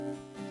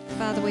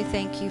Father, we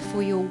thank you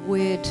for your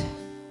word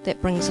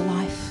that brings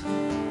life.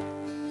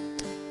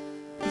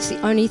 It's the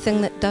only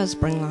thing that does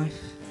bring life.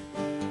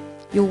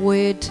 Your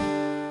word,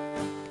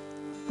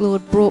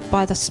 Lord, brought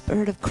by the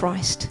Spirit of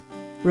Christ,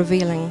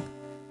 revealing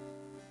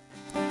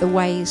the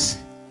ways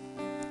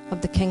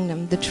of the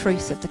kingdom, the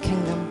truth of the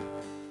kingdom.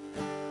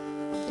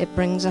 It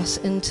brings us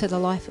into the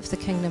life of the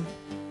kingdom.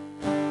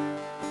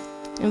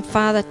 And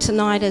Father,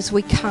 tonight as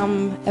we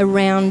come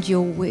around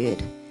your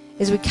word,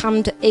 as we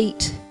come to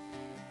eat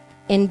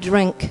and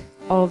drink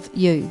of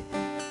you,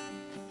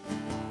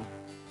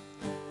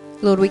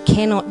 Lord, we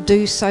cannot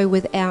do so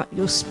without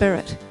your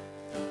Spirit.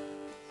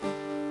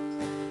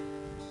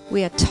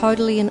 We are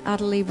totally and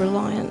utterly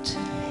reliant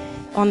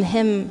on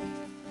him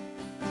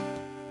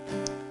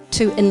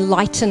to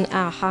enlighten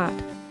our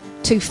heart,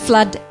 to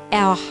flood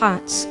our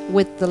hearts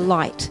with the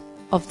light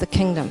of the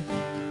kingdom.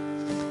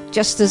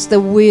 Just as the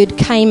word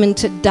came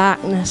into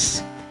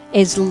darkness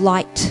as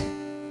light,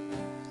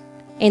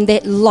 and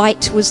that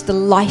light was the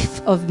life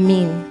of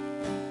men.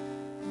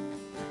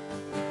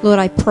 Lord,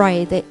 I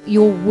pray that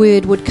your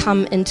word would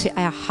come into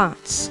our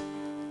hearts.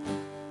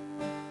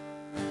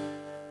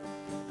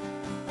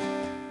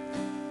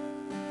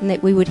 And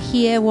that we would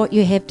hear what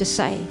you have to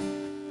say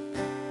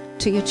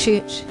to your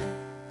church.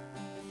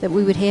 That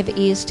we would have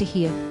ears to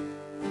hear.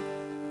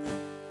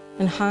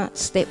 And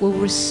hearts that will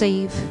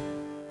receive.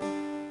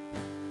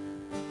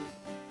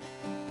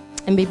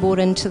 And be brought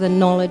into the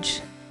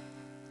knowledge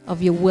of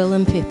your will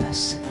and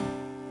purpose.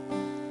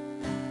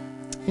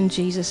 In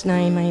Jesus'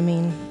 name,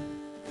 amen.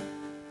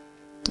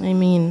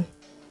 Amen.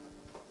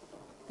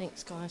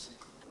 Thanks, guys.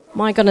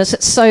 My goodness,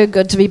 it's so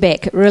good to be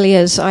back. It really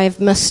is. I've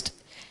missed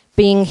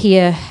being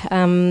here,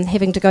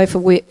 having to go for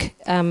work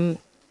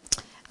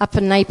up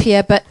in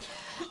Napier, but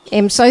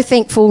I'm so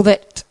thankful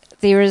that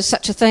there is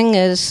such a thing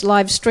as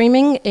live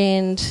streaming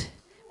and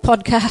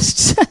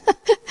podcasts,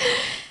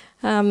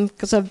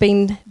 because I've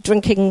been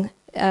drinking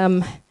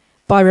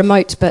by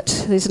remote,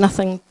 but there's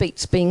nothing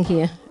beats being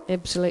here.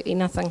 Absolutely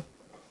nothing.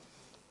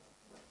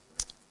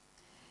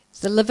 It's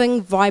the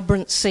living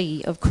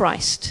vibrancy of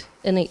Christ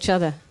in each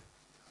other.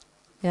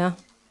 Yeah.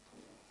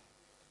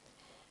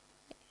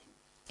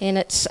 And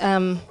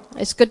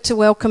it's good to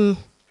welcome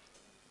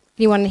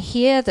anyone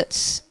here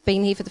that's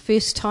been here for the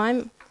first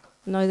time.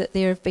 I know that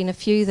there have been a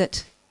few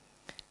that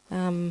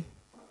that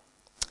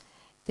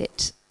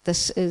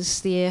this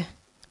is their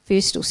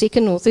first or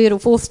second or third or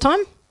fourth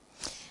time.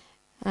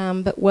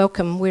 But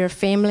welcome. We're a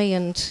family,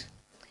 and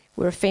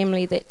we're a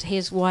family that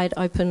has wide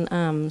open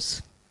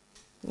arms.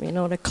 We're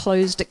not a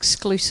closed,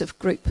 exclusive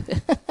group.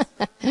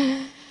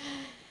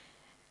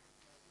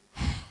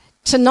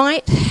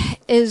 Tonight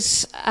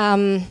is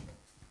I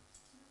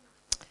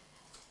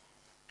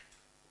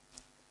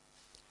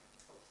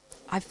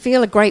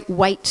feel a great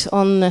weight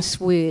on this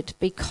word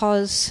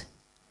because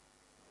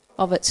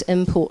of its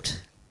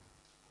import.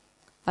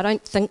 I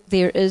don't think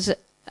there is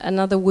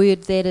another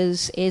word that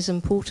is as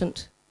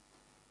important.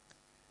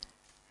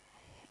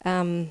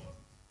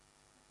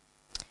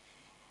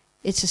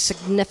 It's a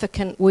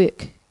significant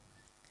work.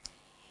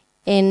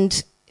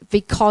 And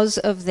because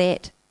of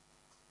that,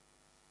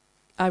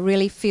 I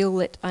really feel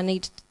that I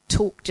need to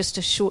talk just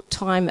a short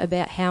time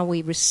about how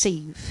we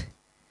receive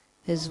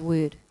his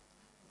word.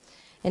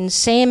 And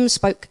Sam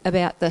spoke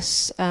about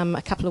this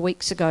a couple of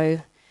weeks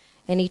ago,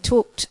 and he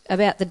talked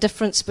about the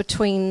difference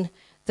between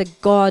the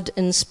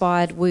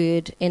God-inspired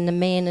word and the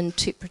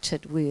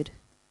man-interpreted word.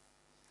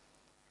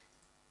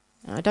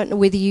 I don't know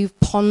whether you've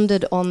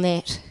pondered on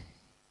that,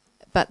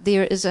 but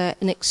there is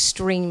an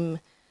extreme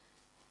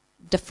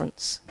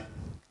difference.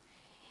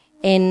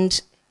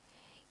 And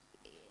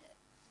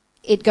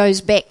it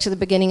goes back to the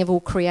beginning of all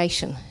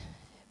creation,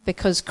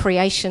 because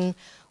creation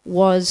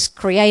was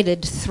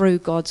created through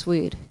God's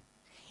word.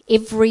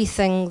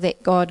 Everything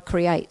that God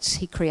creates,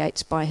 he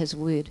creates by his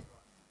word,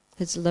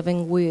 his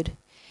living word.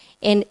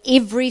 And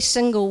every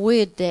single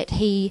word that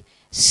he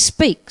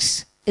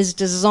speaks is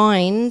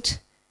designed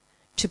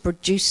to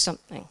produce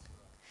something.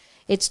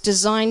 It's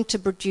designed to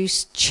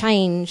produce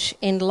change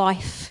and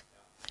life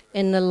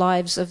in the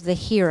lives of the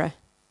hearer.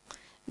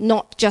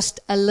 Not just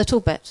a little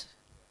bit,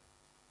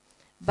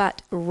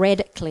 but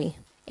radically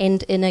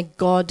and in a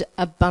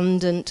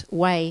God-abundant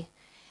way.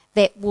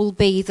 That will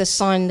be the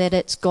sign that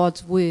it's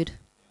God's word.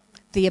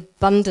 The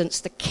abundance,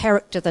 the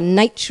character, the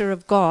nature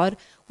of God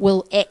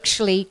will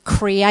actually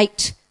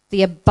create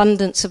the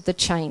abundance of the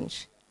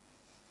change.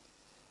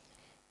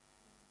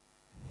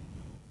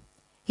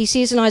 He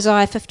says in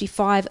Isaiah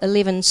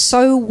 55:11,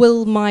 "So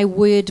will my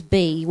word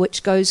be,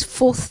 which goes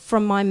forth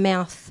from my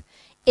mouth.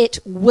 It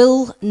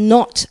will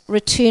not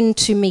return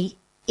to me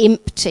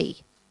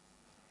empty,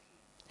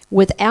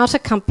 without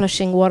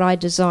accomplishing what I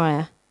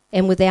desire,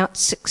 and without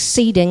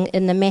succeeding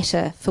in the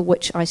matter for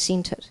which I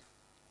sent it."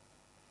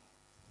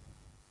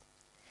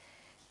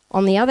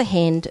 On the other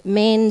hand,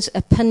 man's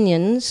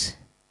opinions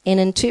and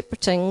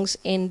interpretings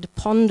and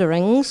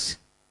ponderings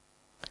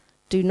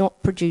do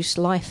not produce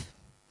life.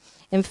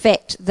 In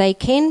fact, they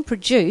can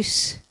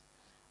produce,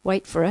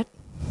 wait for it,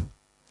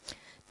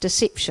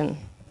 deception,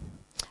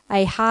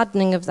 a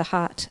hardening of the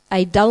heart,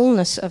 a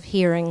dullness of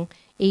hearing,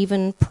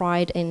 even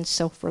pride and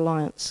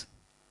self-reliance.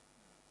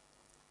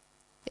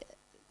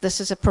 This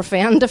is a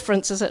profound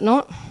difference, is it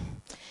not?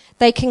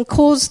 They can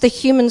cause the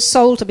human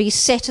soul to be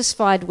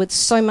satisfied with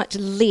so much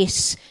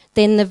less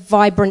than the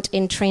vibrant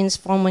and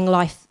transforming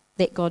life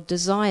that God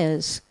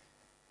desires.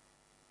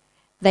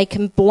 They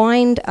can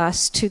blind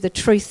us to the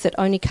truth that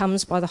only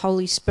comes by the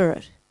Holy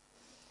Spirit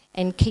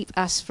and keep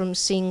us from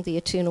seeing the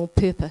eternal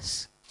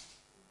purpose.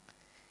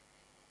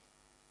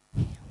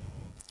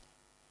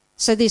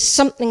 So there's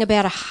something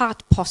about a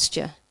heart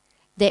posture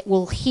that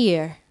will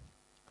hear,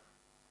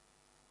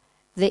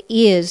 the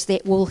ears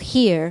that will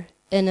hear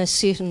in a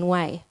certain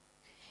way.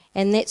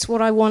 And that's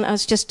what I want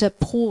us just to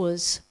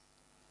pause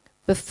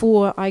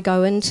before I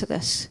go into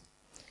this.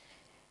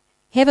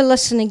 Have a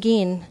listen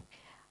again.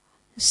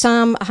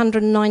 Psalm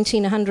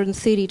 119,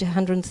 130 to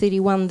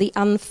 131. The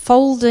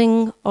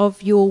unfolding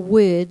of your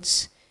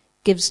words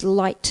gives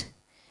light.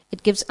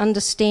 It gives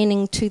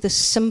understanding to the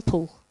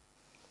simple.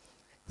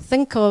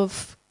 Think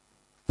of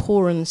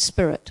poor in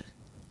spirit.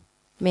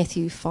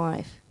 Matthew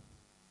 5.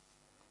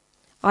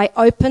 I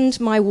opened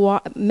my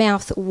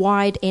mouth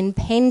wide and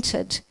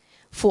panted,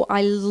 for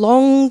I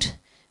longed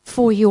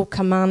for your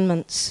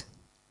commandments.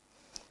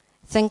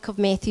 Think of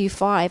Matthew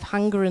 5,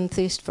 hunger and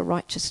thirst for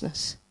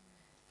righteousness.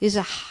 There's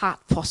a heart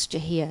posture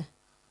here.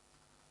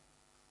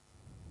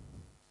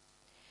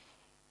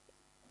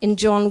 In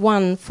John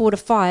 1, 4 to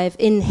 5,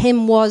 in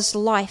him was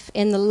life,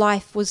 and the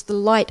life was the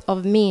light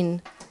of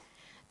men.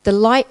 The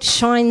light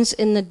shines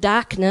in the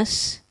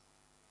darkness,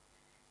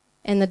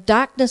 and the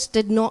darkness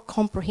did not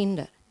comprehend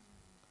it.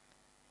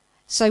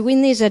 So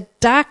when there's a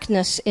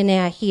darkness in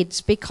our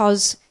heads,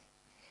 because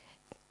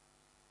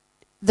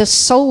the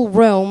soul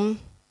realm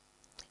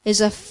is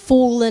a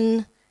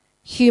fallen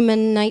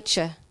human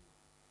nature,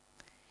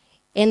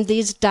 and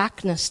there's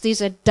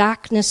a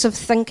darkness of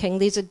thinking,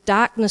 there's a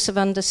darkness of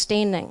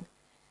understanding,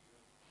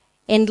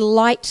 and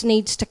light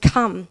needs to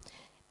come,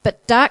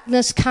 but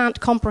darkness can't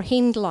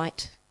comprehend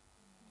light.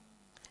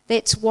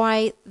 That's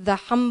why the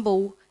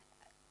humble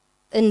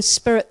in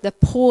spirit, the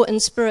poor in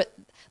spirit,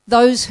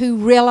 those who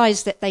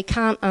realize that they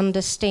can't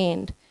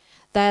understand,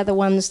 they're the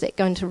ones that are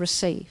going to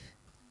receive.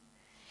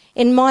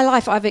 In my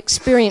life, I've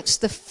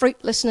experienced the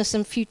fruitlessness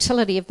and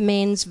futility of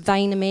man's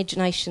vain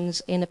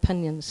imaginations and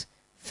opinions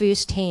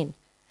firsthand.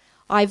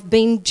 I've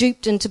been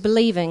duped into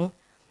believing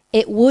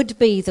it would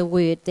be the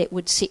word that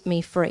would set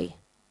me free,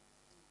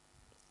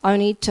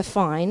 only to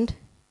find,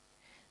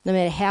 no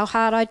matter how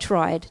hard I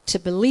tried to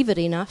believe it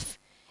enough,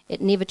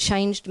 it never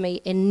changed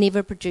me and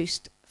never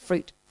produced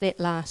fruit that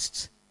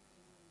lasts.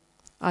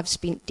 I've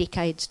spent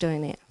decades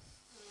doing that.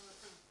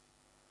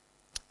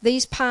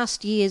 These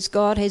past years,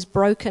 God has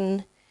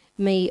broken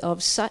me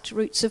of such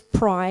roots of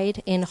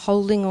pride and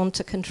holding on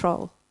to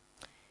control,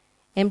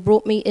 and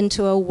brought me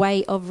into a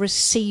way of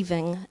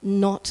receiving,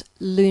 not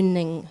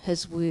learning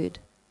his word.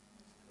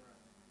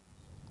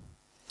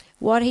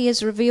 What he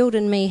has revealed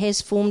in me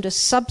has formed a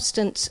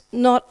substance,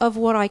 not of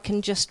what I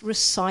can just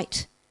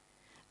recite,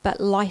 but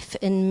life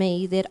in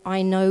me that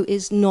I know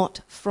is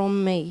not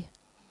from me.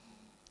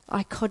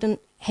 I couldn't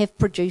have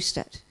produced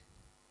it.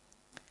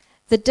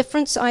 The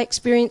difference I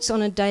experience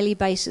on a daily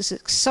basis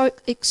is so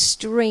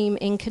extreme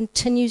and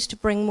continues to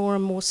bring more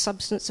and more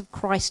substance of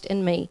Christ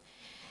in me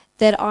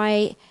that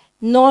I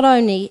not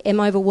only am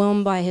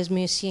overwhelmed by his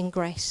mercy and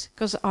grace,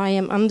 because I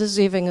am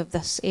undeserving of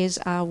this, as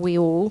are we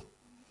all.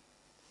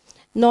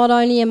 Not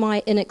only am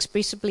I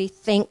inexpressibly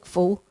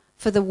thankful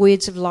for the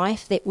words of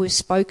life that were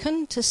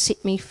spoken to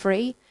set me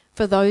free,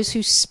 for those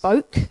who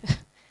spoke,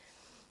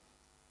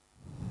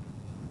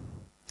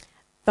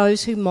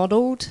 those who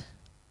modelled,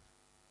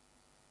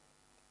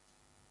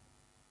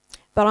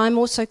 but I'm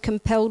also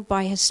compelled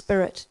by his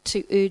Spirit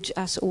to urge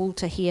us all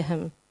to hear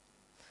him,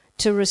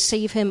 to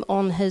receive him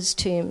on his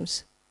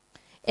terms,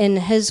 in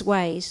his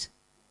ways.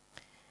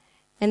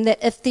 And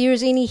that if there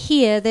is any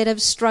here that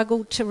have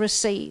struggled to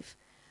receive,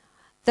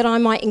 that I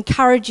might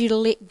encourage you to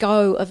let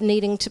go of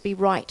needing to be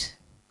right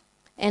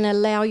and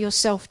allow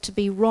yourself to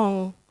be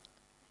wrong,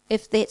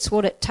 if that's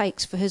what it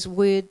takes for his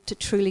word to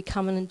truly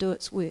come in and do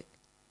its work.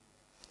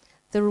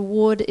 The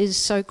reward is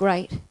so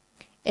great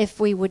if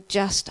we would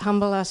just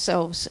humble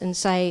ourselves and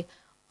say,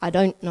 I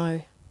don't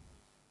know.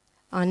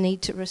 I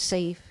need to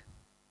receive.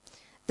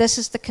 This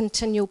is the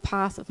continual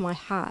path of my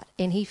heart,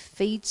 and he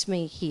feeds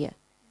me here.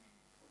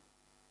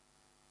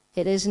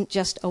 It isn't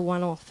just a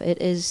one-off.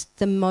 It is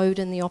the mode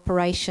and the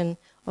operation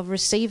of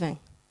receiving.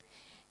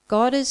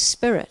 God is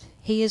Spirit.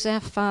 He is our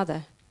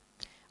Father.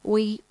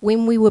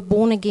 When we were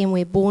born again,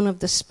 we're born of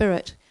the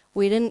Spirit.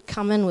 We didn't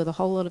come in with a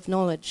whole lot of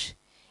knowledge.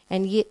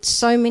 And yet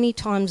so many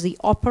times the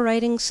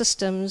operating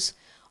systems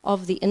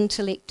of the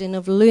intellect and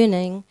of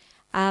learning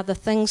are the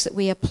things that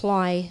we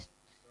apply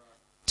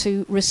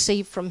to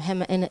receive from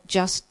him, and it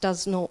just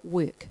does not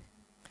work.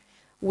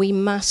 We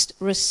must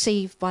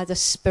receive by the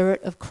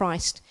Spirit of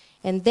Christ,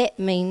 and that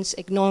means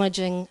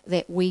acknowledging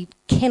that we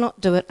cannot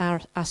do it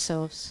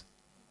ourselves.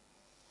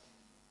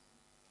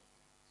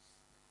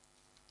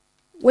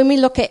 When we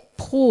look at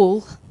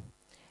Paul,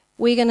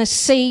 we're going to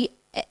see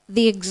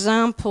the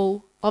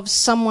example of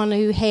someone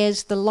who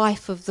has the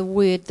life of the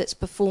Word that's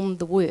performed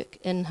the work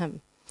in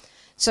him.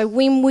 So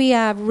when we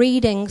are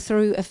reading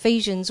through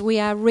Ephesians, we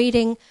are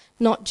reading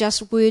not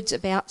just words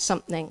about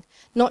something,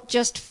 not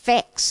just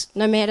facts,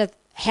 no matter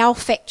how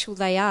factual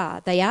they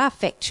are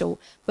factual,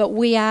 but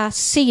we are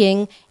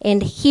seeing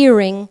and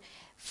hearing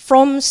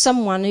from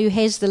someone who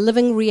has the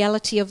living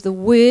reality of the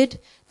Word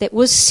that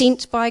was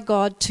sent by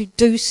God to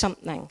do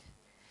something.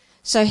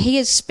 So he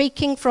is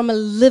speaking from a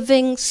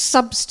living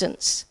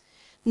substance,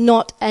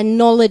 not a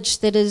knowledge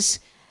that is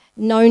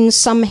known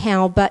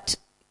somehow, but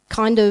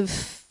kind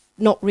of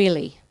not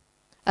really,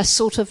 a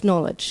sort of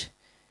knowledge.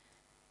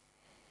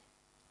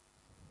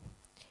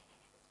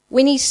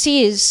 When he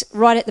says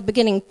right at the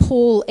beginning,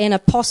 Paul, an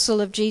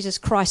apostle of Jesus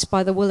Christ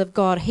by the will of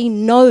God, he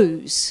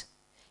knows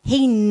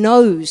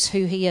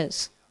who he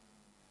is.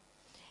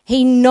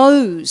 He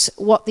knows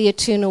what the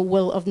eternal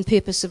will and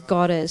purpose of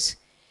God is.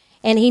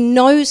 And he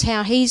knows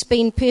how he's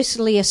been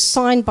personally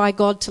assigned by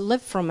God to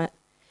live from it.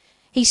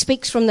 He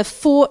speaks from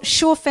the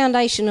sure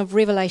foundation of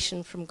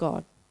revelation from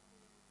God.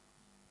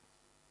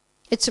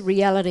 It's a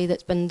reality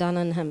that's been done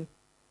in him.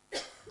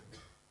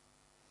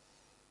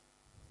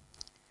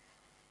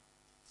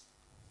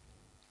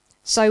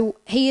 So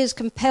he is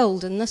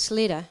compelled in this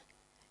letter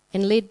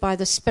and led by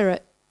the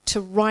Spirit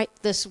to write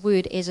this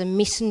word as a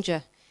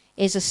messenger,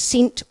 as a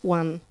sent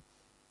one,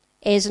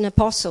 as an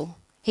apostle.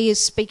 He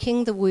is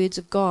speaking the words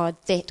of God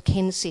that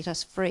can set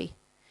us free.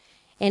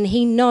 And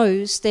he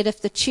knows that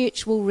if the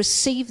church will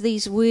receive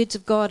these words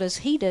of God as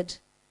he did,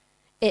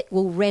 it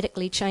will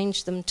radically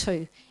change them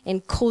too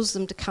and cause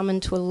them to come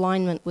into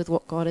alignment with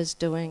what God is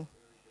doing.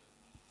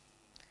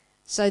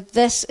 So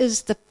this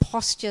is the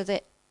posture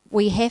that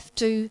we have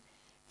to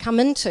come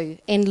into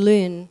and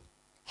learn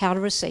how to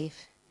receive.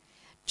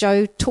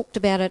 Joe talked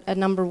about it a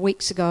number of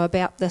weeks ago,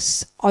 about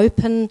this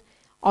open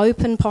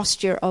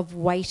posture of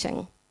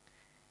waiting.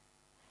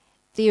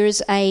 There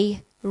is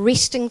a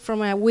resting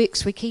from our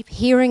works. We keep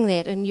hearing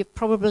that, and you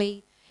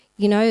probably,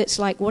 it's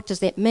like, what does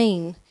that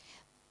mean?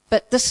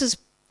 But this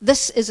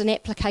is an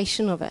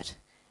application of it.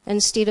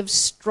 Instead of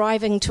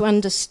striving to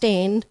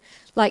understand,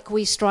 like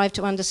we strive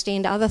to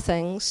understand other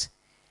things,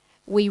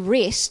 we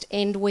rest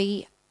and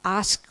we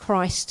ask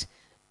Christ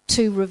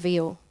to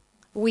reveal.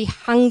 We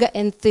hunger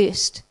and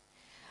thirst.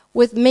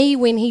 With me,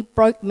 when he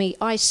broke me,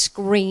 I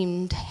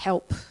screamed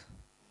help.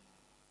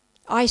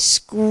 I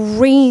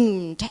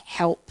screamed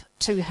help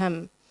to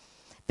him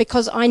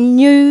because I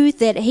knew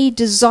that he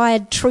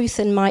desired truth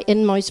in my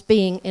inmost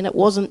being and it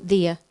wasn't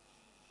there.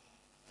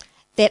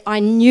 That I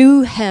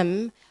knew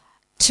him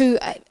to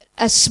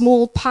a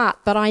small part,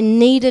 but I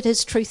needed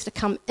his truth to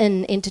come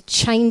in and to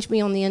change me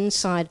on the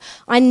inside.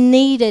 I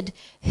needed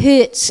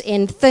hurts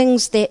and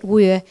things that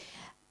were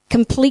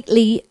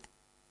completely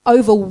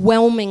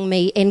overwhelming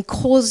me and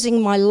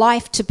causing my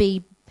life to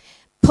be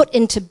put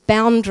into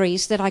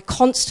boundaries that I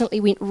constantly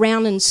went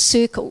round in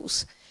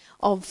circles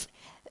of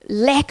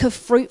lack of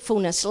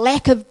fruitfulness,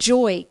 lack of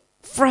joy,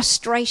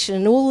 frustration,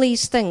 and all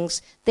these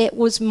things. That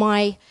was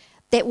my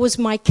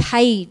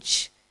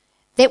cage.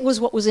 That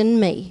was what was in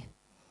me.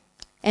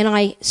 And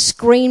I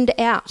screamed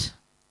out.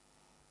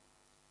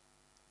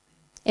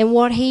 And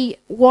what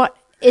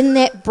in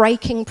that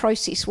breaking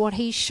process, what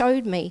he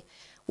showed me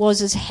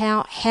was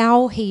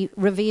how he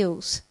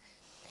reveals.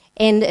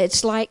 And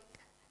it's like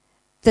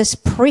this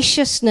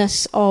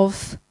preciousness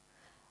of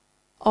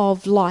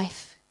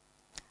life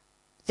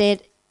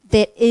that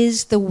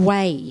is the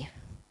way.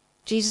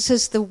 Jesus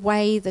is the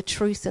way, the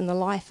truth, and the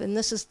life, and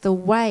this is the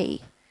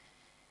way.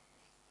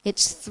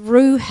 It's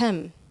through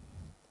him,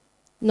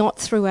 not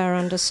through our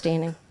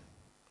understanding.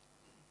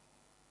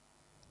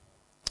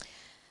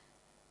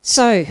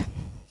 So,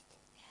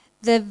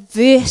 the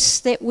verse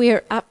that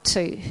we're up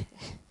to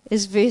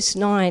is verse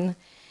 9.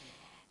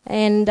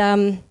 And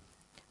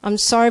I'm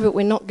sorry, but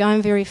we're not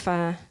going very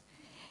far.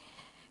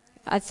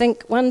 I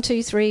think 1,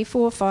 2, 3,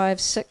 4,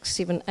 5, 6,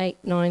 7, 8,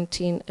 9,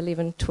 10,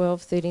 11,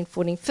 12, 13,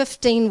 14,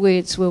 15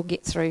 words we'll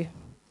get through.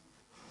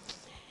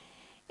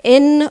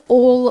 In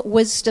all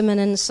wisdom and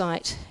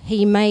insight,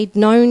 he made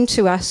known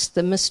to us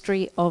the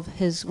mystery of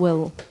his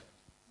will.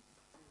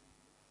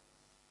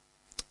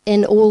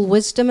 In all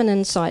wisdom and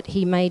insight,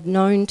 he made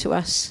known to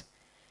us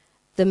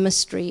the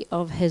mystery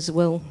of his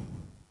will.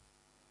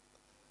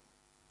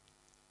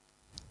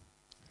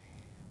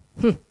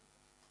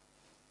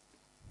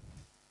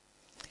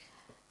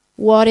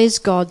 What is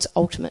God's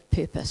ultimate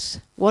purpose?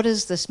 What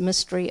is this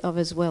mystery of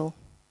his will?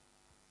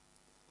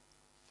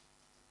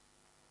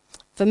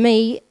 For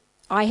me,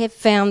 I have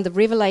found the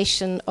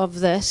revelation of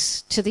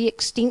this, to the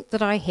extent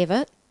that I have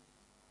it,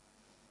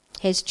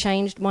 has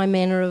changed my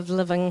manner of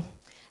living.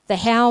 The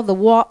how, the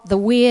what, the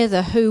where,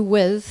 the who,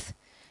 with,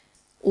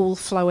 all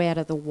flow out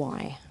of the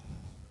why.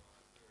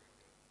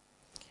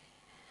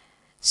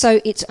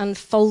 So it's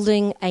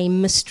unfolding a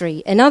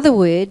mystery. In other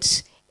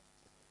words,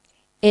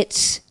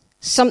 it's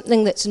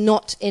something that's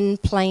not in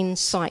plain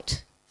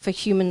sight for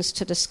humans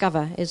to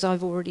discover, as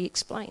I've already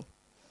explained.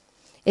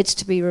 It's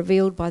to be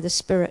revealed by the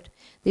Spirit.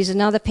 There's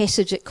another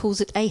passage that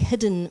calls it a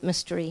hidden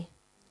mystery.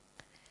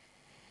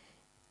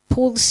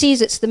 Paul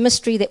says it's the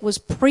mystery that was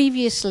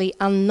previously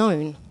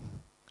unknown,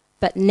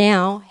 but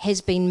now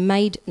has been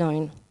made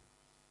known.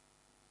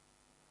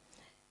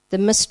 The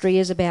mystery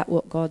is about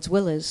what God's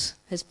will is,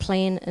 his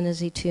plan and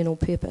his eternal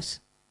purpose.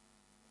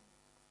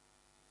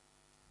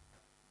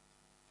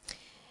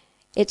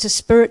 It's a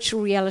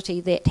spiritual reality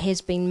that has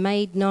been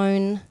made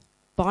known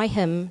by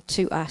him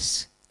to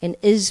us and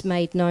is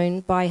made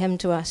known by him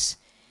to us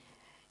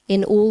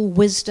in all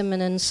wisdom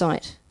and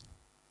insight.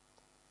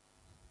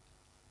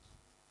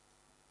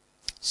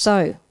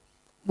 So,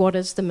 what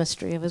is the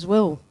mystery of his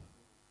will?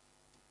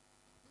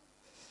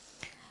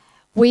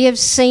 We have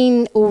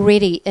seen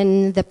already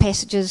in the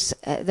passages,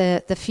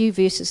 the few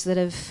verses that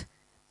have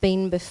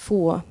been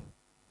before,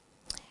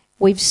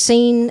 we've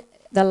seen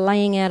the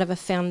laying out of a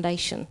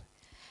foundation.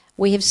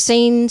 We have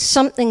seen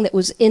something that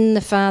was in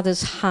the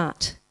Father's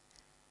heart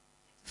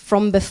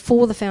from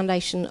before the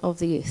foundation of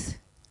the earth.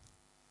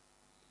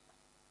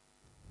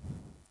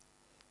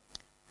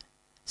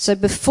 So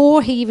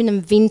before he even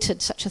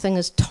invented such a thing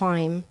as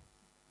time,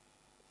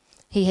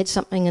 he had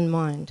something in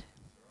mind.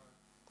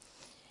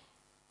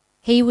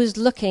 He was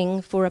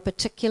looking for a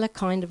particular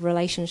kind of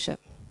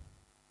relationship.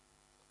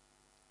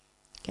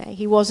 Okay,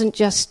 he wasn't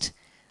just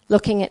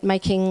looking at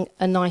making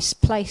a nice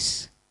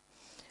place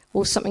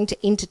or something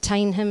to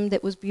entertain him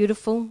that was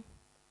beautiful.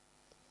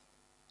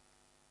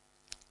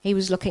 He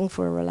was looking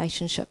for a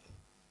relationship.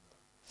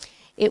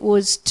 It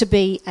was to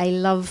be a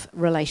love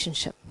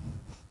relationship,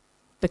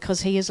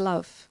 because he is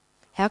love.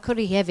 How could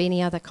he have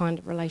any other kind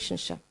of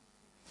relationship?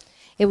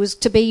 It was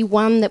to be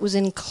one that was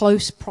in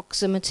close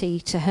proximity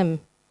to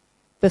him,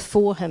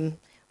 before him.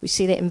 We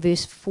see that in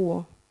verse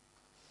 4.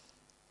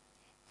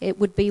 It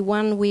would be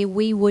one where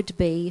we would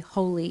be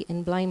holy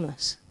and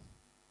blameless.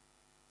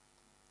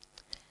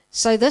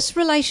 So this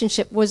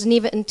relationship was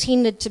never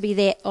intended to be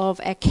that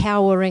of a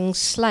cowering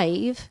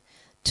slave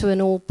to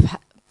an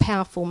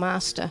all-powerful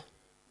master.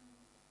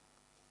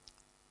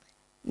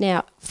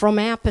 Now, from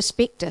our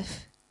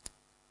perspective,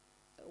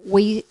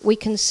 we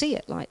can see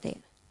it like that.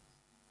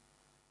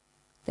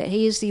 That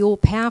he is the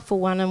all-powerful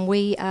one and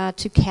we are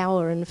to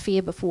cower in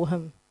fear before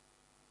him.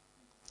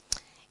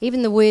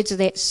 Even the words of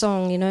that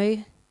song, you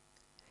know,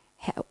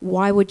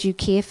 why would you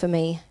care for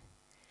me?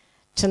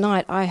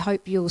 Tonight, I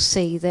hope you'll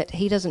see that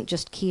he doesn't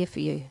just care for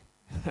you.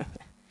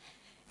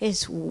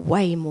 It's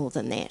way more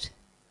than that.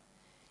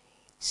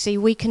 See,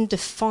 we can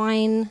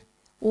define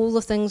all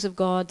the things of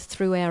God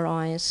through our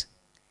eyes,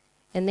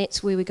 and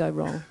that's where we go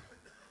wrong.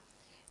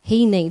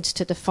 He needs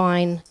to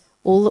define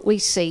all that we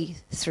see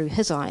through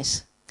his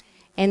eyes,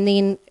 and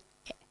then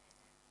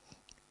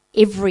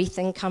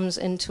everything comes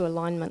into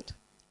alignment.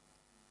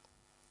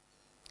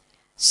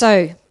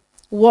 So,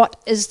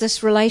 what is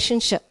this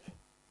relationship?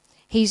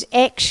 He's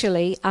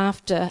actually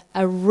after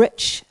a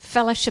rich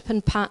fellowship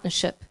and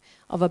partnership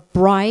of a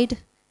bride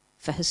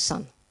for his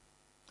son.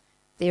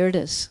 There it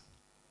is.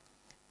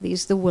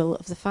 There's the will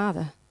of the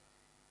Father.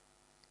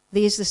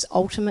 There's this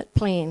ultimate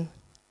plan.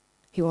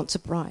 He wants a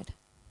bride.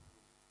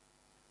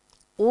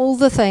 All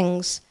the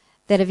things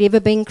that have ever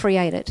been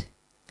created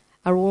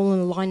are all in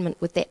alignment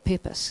with that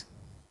purpose.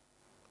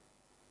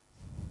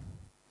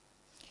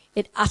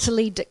 It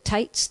utterly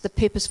dictates the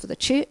purpose for the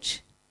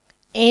church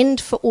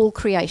and for all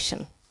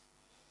creation.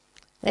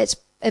 It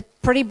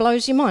pretty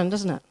blows your mind,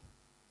 doesn't it?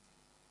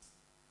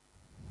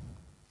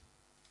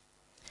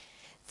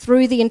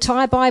 Through the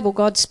entire Bible,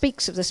 God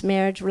speaks of this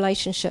marriage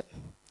relationship.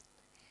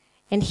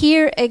 And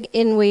here,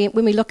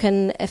 when we look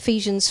in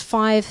Ephesians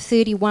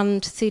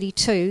 5:31 to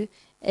 32,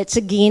 it's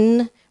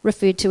again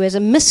referred to as a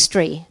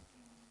mystery.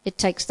 It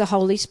takes the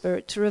Holy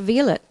Spirit to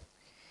reveal it.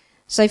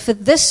 So for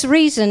this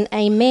reason,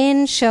 a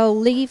man shall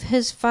leave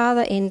his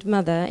father and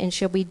mother and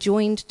shall be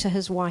joined to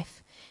his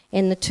wife,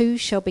 and the two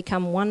shall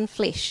become one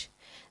flesh.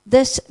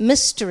 This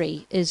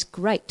mystery is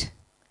great,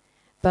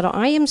 but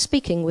I am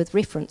speaking with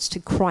reference to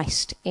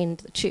Christ and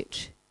the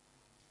church.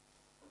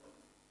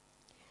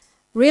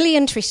 Really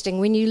interesting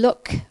when you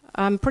look,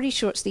 I'm pretty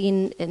sure it's the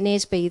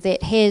NASB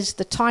that has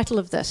the title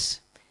of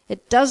this.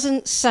 It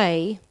doesn't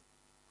say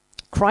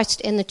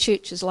Christ and the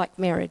church is like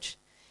marriage.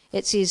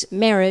 It says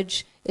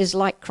marriage is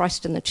like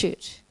Christ and the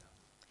church.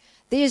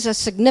 There's a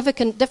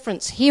significant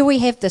difference. Here we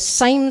have the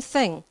same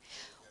thing.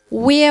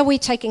 Where are we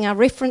taking our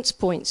reference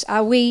points?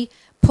 Are we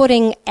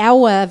putting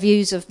our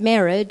views of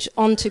marriage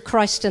onto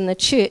Christ and the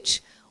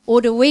church,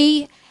 or do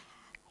we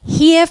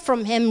hear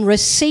from him,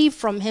 receive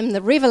from him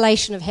the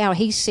revelation of how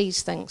he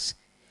sees things,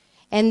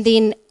 and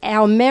then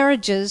our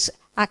marriages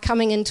are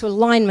coming into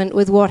alignment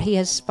with what he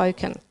has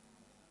spoken?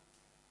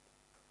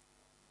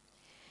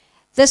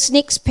 This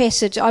next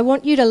passage, I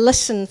want you to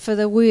listen for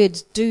the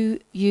words, do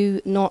you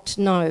not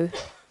know?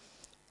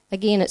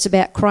 Again, it's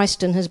about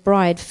Christ and his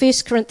bride.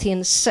 1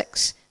 Corinthians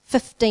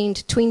 6:15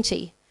 to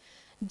 20.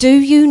 Do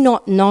you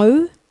not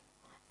know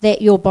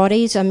that your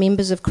bodies are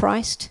members of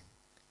Christ?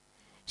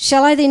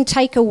 Shall I then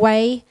take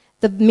away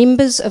the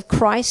members of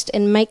Christ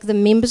and make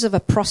them members of a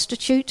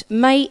prostitute?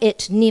 May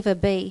it never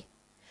be.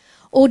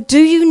 Or do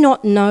you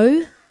not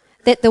know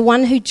that the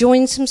one who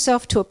joins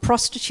himself to a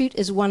prostitute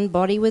is one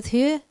body with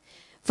her?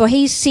 For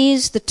he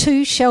says the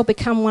two shall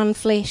become one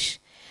flesh.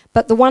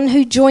 But the one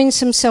who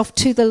joins himself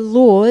to the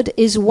Lord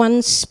is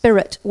one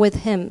spirit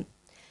with him.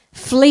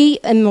 Flee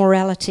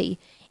immorality.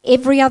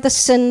 Every other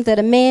sin that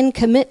a man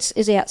commits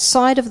is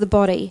outside of the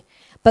body,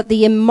 but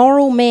the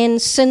immoral man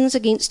sins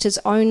against his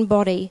own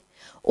body.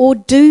 Or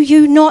do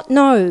you not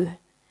know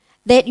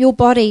that your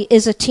body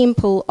is a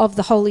temple of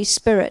the Holy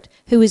Spirit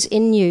who is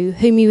in you,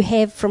 whom you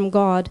have from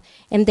God,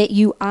 and that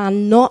you are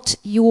not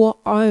your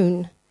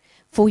own?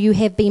 For you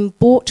have been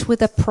bought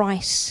with a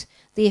price.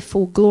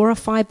 Therefore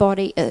glorify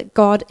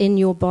God in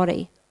your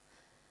body.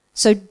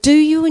 So do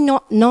you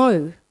not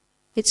know?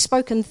 It's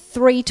spoken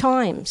 3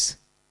 times.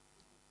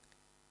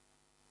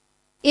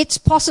 It's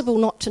possible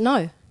not to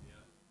know.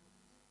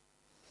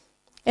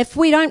 If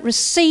we don't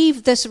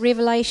receive this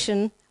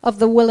revelation of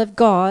the will of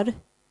God,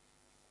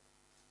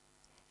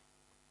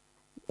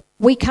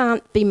 we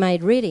can't be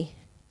made ready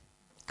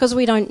because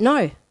we don't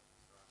know.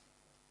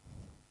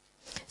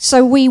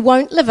 So we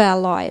won't live our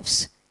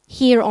lives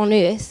here on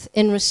earth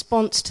in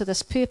response to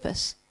this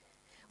purpose.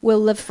 We'll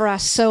live for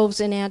ourselves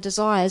and our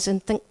desires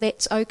and think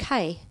that's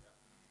okay.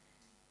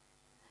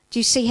 Do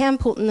you see how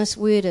important this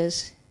word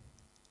is?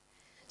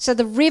 So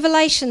the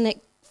revelation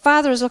that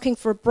Father is looking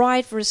for a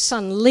bride for his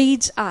Son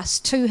leads us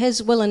to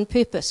his will and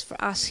purpose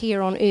for us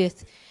here on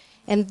earth.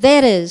 And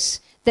that is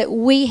that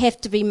we have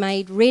to be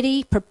made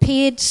ready,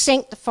 prepared,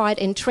 sanctified,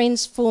 and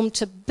transformed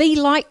to be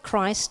like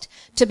Christ,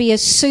 to be a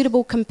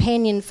suitable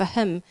companion for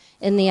him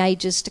in the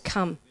ages to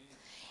come.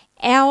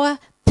 Our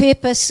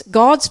purpose,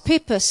 God's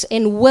purpose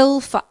and will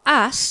for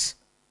us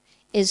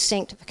is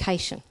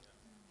sanctification.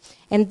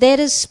 And that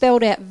is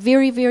spelled out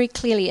very, very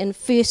clearly in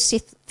 1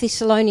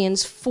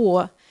 Thessalonians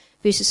 4,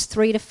 verses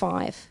 3 to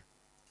 5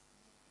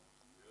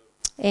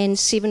 and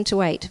 7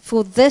 to 8.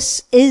 For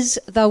this is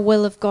the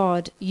will of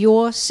God,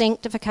 your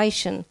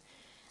sanctification.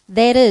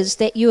 That is,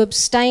 that you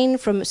abstain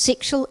from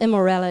sexual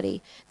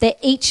immorality, that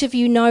each of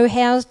you know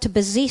how to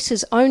possess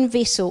his own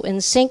vessel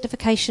in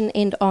sanctification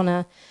and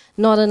honour,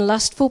 not in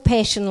lustful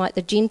passion like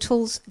the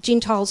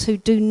Gentiles who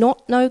do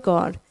not know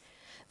God.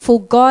 For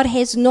God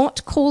has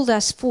not called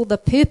us for the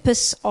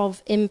purpose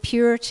of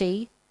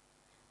impurity,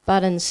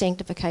 but in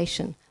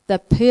sanctification. The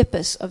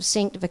purpose of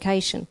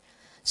sanctification.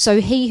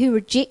 So he who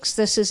rejects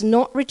this is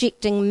not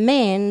rejecting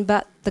man,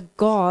 but the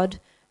God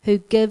who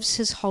gives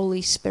his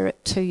Holy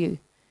Spirit to you.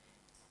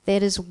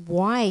 That is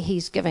why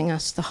he's giving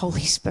us the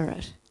Holy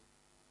Spirit.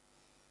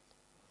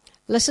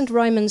 Listen to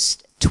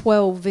Romans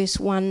 12, verse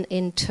 1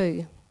 and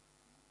 2.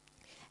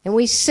 And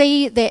we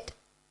see that,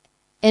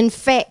 in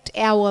fact,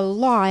 our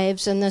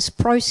lives in this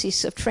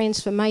process of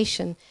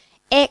transformation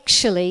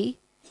actually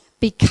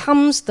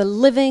becomes the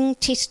living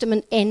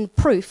testament and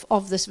proof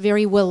of this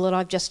very will that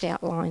I've just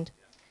outlined.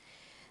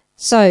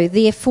 So,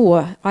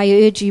 therefore, I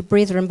urge you,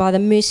 brethren, by the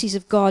mercies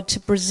of God,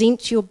 to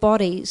present your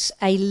bodies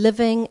a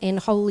living and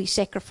holy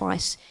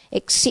sacrifice,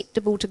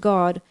 acceptable to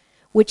God,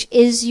 which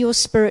is your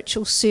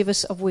spiritual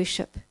service of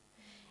worship.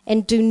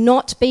 And do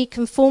not be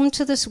conformed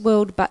to this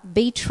world, but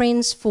be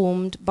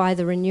transformed by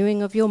the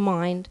renewing of your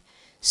mind,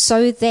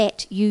 so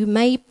that you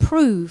may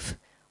prove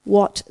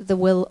what the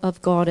will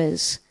of God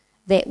is,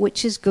 that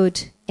which is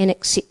good and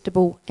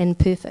acceptable and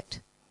perfect.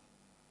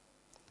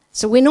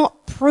 So we're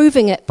not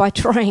proving it by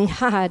trying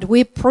hard.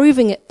 We're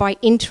proving it by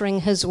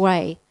entering his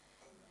way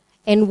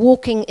and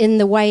walking in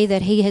the way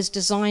that he has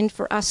designed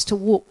for us to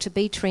walk, to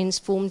be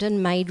transformed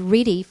and made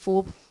ready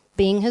for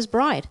being his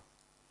bride.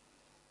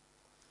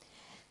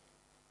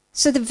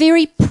 So the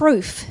very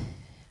proof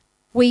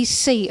we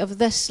see of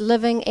this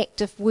living,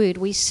 active word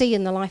we see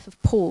in the life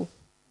of Paul.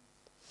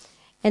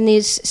 And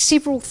there's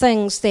several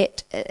things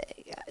that,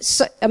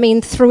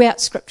 throughout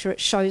Scripture it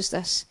shows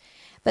this.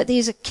 But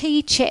there's a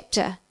key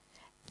chapter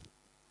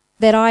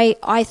that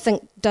I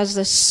think does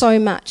this so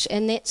much,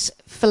 and that's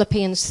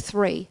Philippians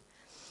 3.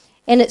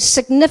 And it's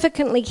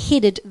significantly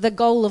headed the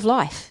goal of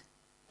life.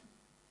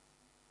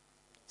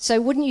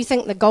 So wouldn't you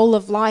think the goal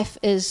of life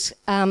is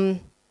kind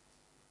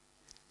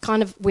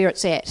of where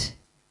it's at?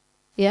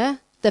 Yeah?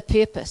 The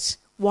purpose.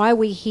 Why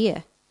we're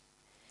here.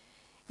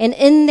 And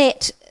in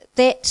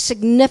that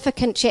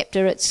significant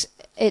chapter,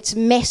 it's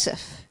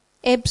massive.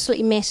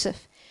 Absolutely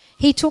massive.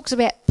 He talks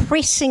about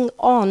pressing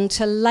on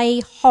to lay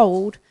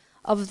hold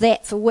of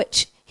that for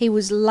which he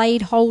was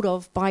laid hold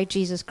of by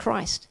Jesus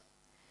Christ.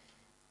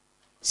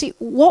 See,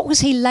 what was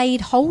he laid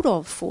hold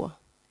of for?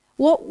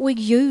 What were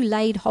you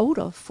laid hold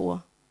of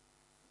for?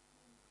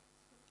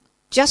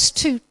 Just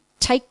to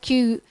take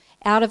you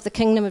out of the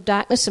kingdom of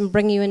darkness and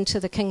bring you into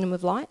the kingdom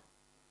of light?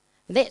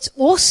 That's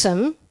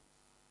awesome,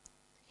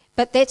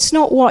 but that's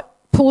not what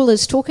Paul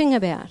is talking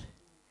about.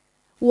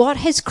 What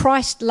has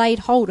Christ laid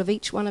hold of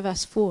each one of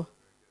us for?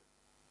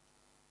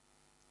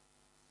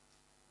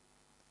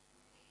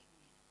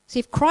 See,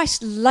 if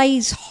Christ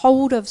lays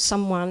hold of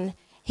someone,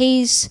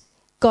 he's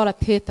got a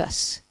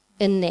purpose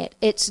in that.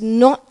 It's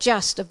not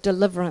just of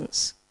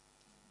deliverance.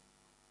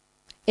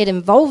 It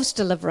involves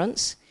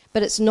deliverance,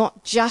 but it's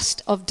not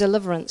just of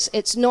deliverance.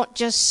 It's not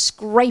just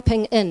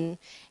scraping in,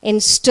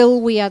 and still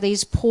we are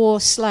these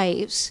poor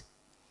slaves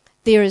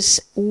There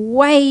is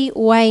way,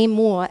 way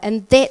more.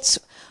 And that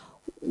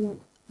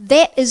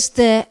is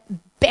the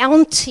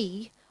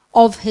bounty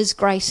of his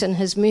grace and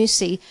his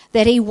mercy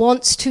that he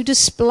wants to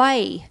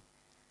display.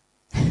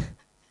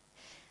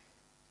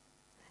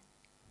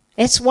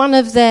 It's one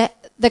of the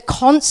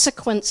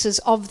consequences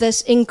of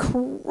this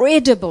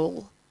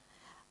incredible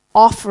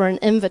offer and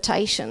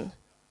invitation,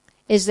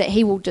 is that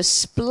he will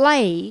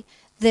display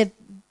the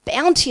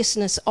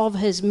bounteousness of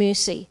his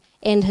mercy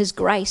and his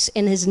grace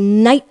and his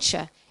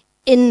nature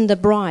in the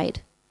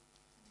bride.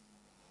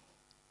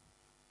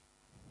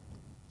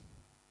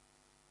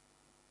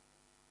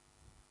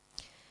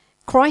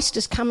 Christ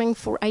is coming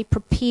for a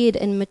prepared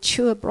and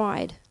mature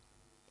bride.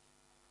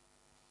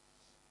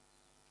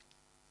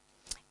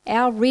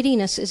 Our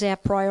readiness is our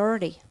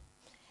priority.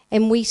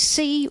 And we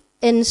see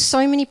in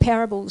so many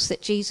parables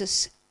that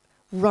Jesus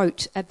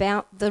wrote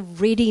about the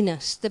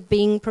readiness, the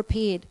being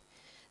prepared.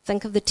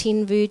 Think of the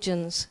 10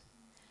 virgins.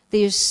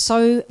 There's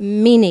so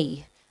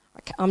many.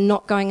 I'm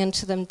not going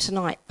into them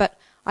tonight, but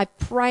I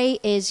pray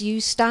as you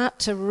start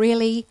to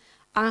really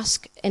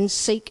ask and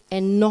seek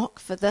and knock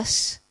for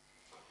this,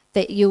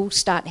 that you'll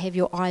start to have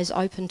your eyes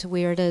open to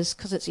where it is,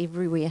 because it's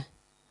everywhere.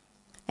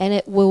 And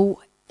it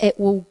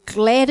will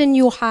gladden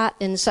your heart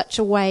in such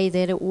a way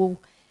that it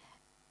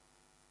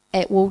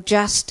will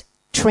just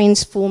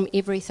transform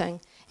everything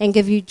and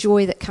give you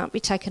joy that can't be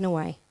taken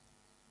away.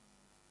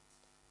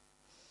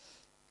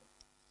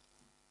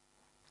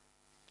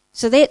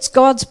 So that's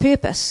God's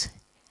purpose.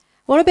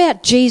 What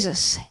about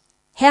Jesus?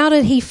 How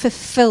did he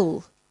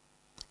fulfill,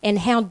 and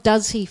how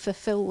does he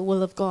fulfill the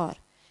will of God?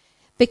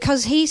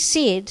 Because he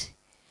said,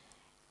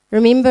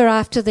 remember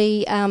after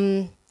the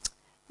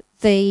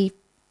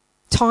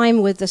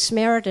time with the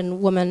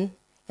Samaritan woman,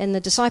 and the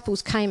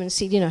disciples came and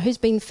said, who's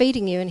been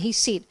feeding you? And he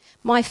said,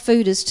 my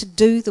food is to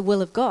do the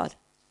will of God.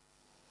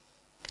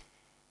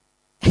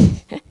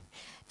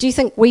 Do you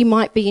think we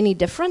might be any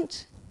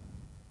different?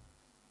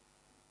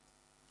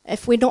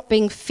 If we're not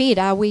being fed,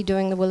 are we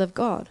doing the will of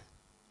God?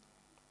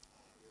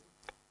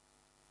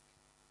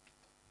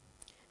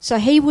 So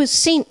he was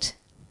sent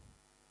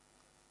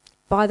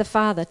by the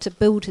Father to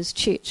build his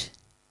church,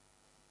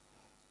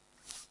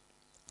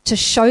 to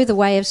show the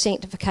way of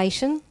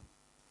sanctification,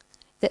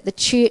 that the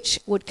church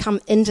would come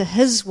into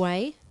his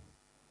way,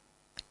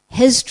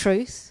 his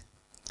truth,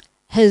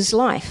 his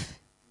life.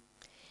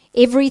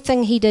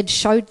 Everything he did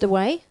showed the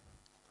way,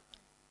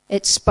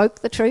 it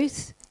spoke the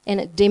truth, and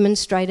it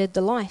demonstrated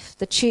the life.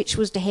 The church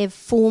was to have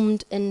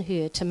formed in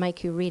her to make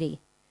her ready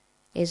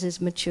as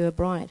his mature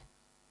bride.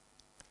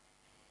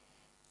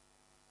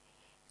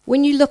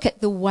 When you look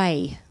at the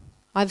way,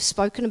 I've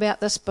spoken about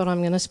this, but I'm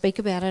going to speak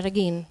about it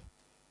again,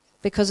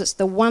 because it's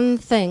the one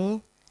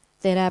thing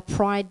that our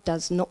pride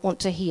does not want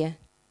to hear.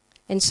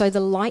 And so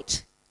the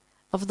light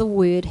of the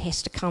word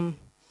has to come,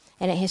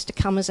 and it has to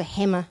come as a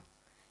hammer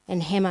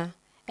and hammer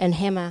and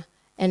hammer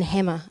and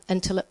hammer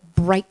until it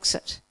breaks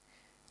it.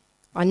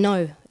 I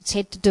know, it's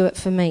had to do it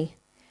for me.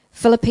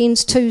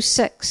 Philippians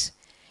 2:6.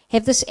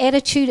 Have this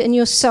attitude in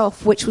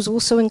yourself, which was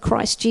also in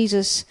Christ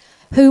Jesus,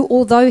 who,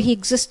 although he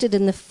existed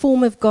in the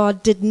form of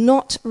God, did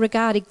not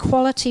regard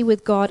equality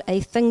with God a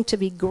thing to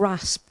be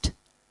grasped,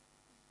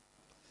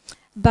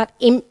 but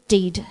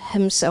emptied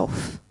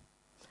himself,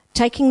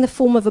 taking the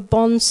form of a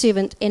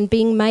bondservant and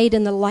being made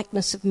in the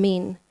likeness of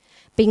men.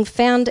 Being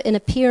found in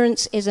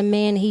appearance as a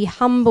man, he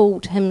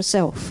humbled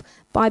himself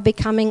by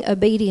becoming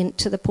obedient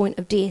to the point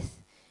of death,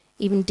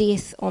 even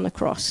death on a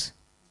cross.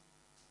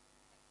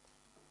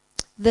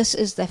 This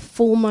is the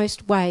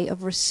foremost way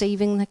of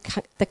receiving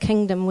the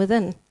kingdom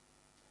within.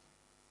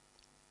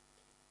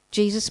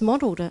 Jesus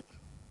modelled it.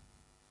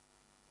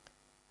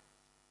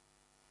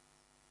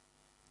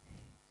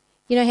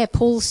 You know how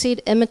Paul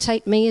said,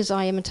 imitate me as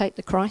I imitate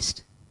the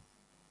Christ?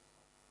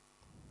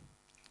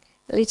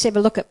 Let's have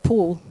a look at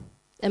Paul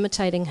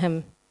imitating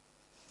him.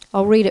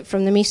 I'll read it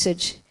from the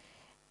Message.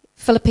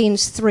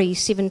 Philippians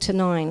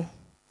 3:7-9.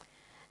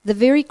 The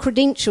very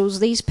credentials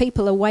these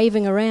people are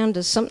waving around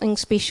as something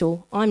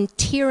special, I'm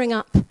tearing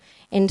up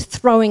and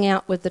throwing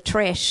out with the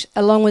trash,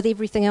 along with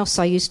everything else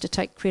I used to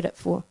take credit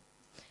for.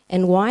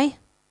 And why?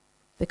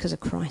 Because of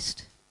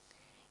Christ.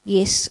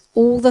 Yes,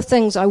 all the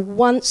things I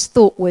once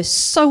thought were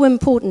so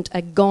important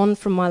are gone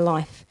from my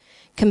life,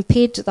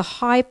 compared to the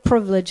high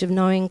privilege of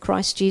knowing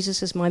Christ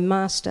Jesus as my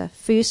master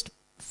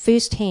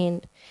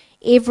firsthand.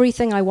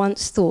 Everything I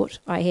once thought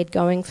I had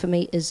going for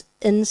me is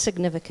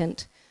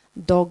insignificant,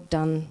 dog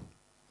done.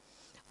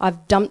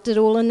 I've dumped it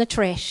all in the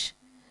trash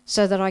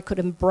so that I could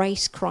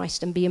embrace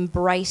Christ and be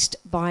embraced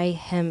by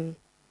him.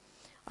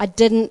 I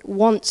didn't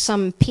want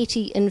some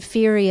petty,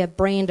 inferior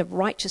brand of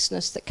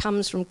righteousness that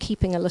comes from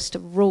keeping a list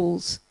of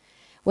rules,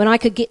 when I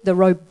could get the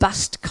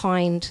robust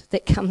kind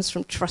that comes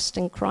from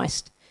trusting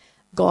Christ,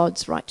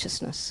 God's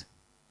righteousness.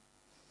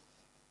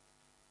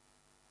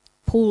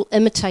 Paul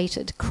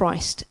imitated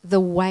Christ,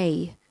 the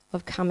way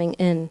of coming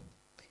in.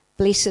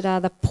 Blessed are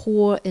the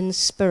poor in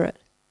spirit,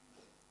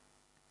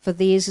 for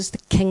theirs is the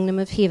kingdom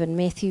of heaven,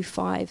 Matthew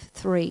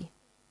 5:3.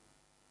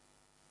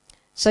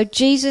 So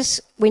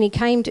Jesus, when he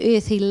came to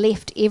earth, he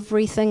left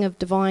everything of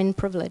divine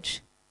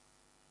privilege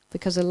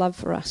because of love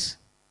for us.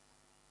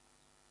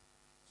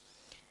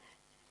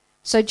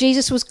 So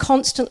Jesus was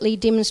constantly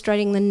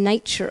demonstrating the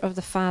nature of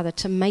the Father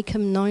to make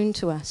him known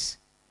to us,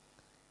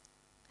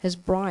 his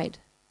bride,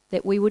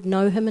 that we would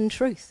know him in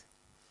truth.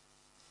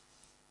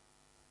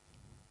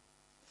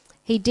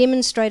 He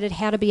demonstrated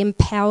how to be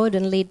empowered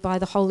and led by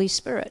the Holy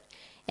Spirit,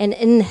 and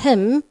in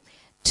him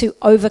to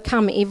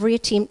overcome every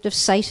attempt of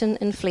Satan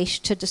and flesh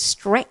to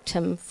distract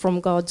him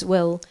from God's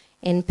will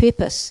and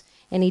purpose.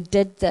 And he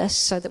did this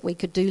so that we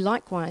could do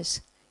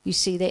likewise. You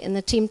see that in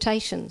the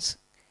temptations,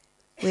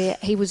 where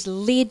he was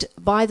led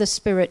by the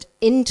Spirit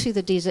into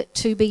the desert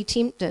to be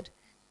tempted.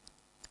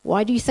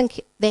 Why do you think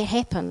that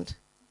happened?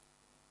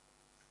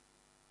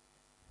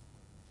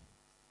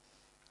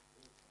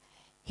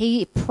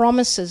 He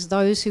promises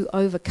those who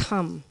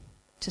overcome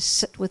to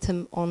sit with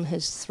him on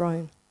his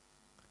throne.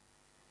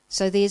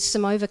 So there's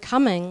some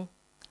overcoming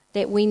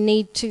that we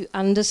need to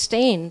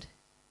understand.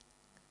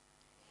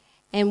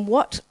 And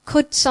what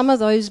could some of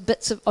those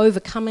bits of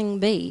overcoming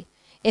be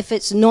if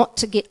it's not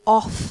to get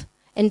off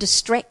and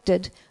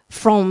distracted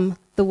from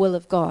the will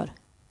of God?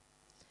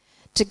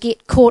 To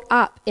get caught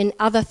up in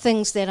other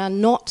things that are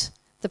not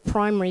the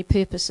primary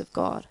purpose of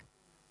God.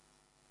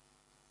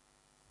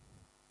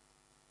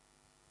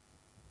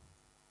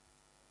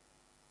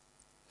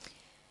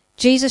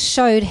 Jesus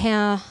showed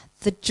how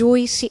the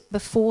joy set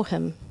before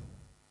him.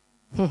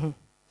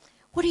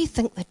 What do you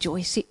think the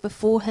joy set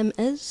before him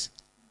is?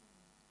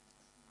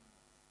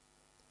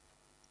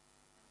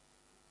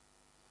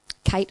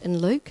 Kate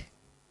and Luke?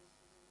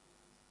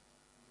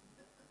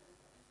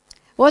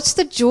 What's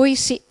the joy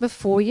set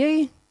before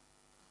you?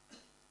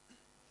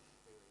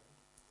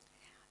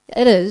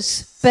 It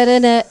is, but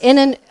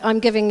I'm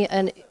giving you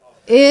an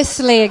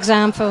earthly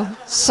example.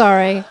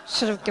 Sorry,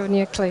 should have given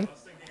you a clue.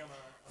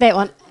 That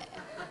one.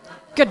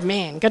 Good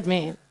man, good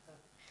man.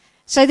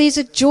 So there's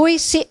a joy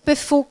set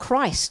before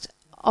Christ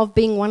of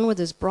being one with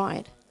his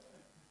bride.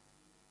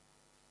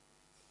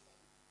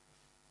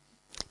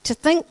 To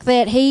think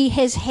that he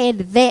has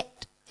had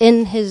that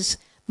in his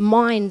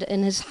mind,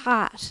 in his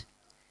heart,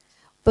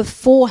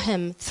 before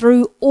him,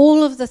 through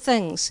all of the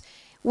things.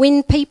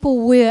 When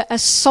people were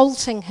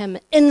assaulting him,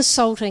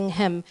 insulting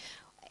him,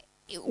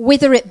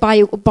 whether it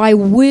by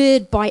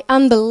word, by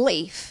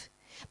unbelief,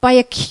 by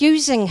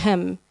accusing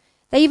him,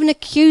 they even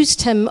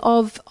accused him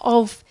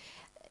of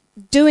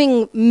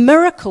doing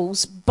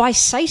miracles by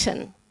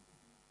Satan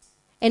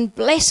and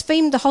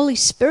blasphemed the Holy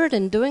Spirit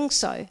in doing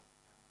so.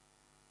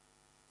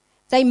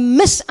 They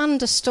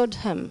misunderstood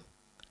him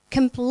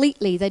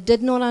completely. They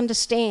did not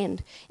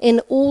understand.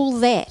 In all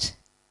that,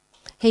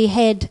 he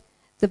had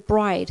the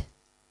bride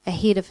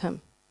ahead of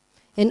him.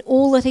 In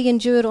all that he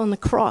endured on the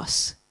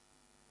cross,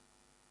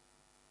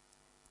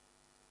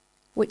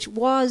 which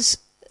was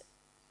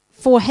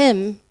for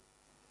him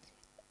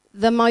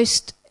the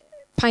most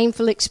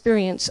painful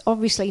experience,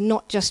 obviously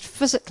not just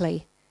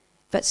physically,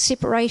 but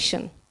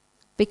separation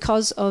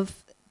because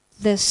of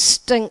the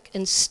stink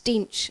and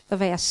stench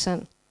of our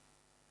sin.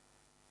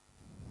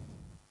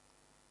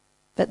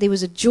 But there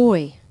was a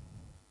joy,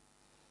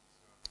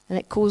 and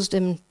it caused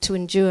him to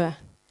endure.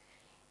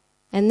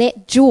 And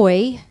that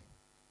joy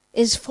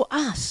is for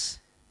us.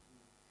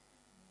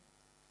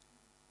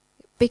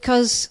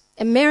 Because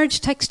a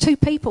marriage takes two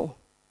people.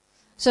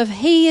 So if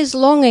he is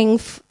longing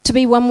to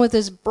be one with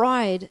his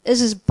bride, is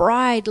his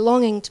bride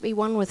longing to be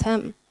one with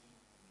him?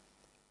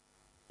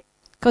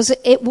 Because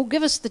it will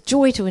give us the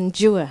joy to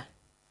endure.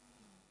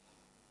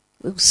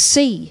 We'll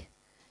see.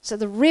 So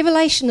the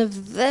revelation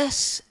of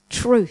this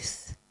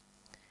truth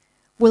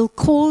will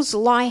cause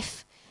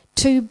life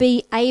to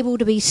be able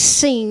to be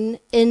seen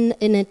in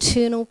an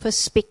eternal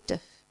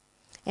perspective.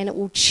 And it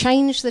will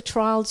change the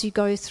trials you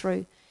go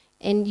through.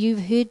 And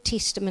you've heard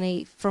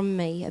testimony from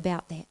me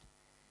about that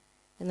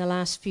in the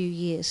last few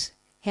years,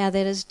 how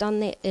that has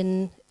done that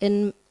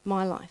in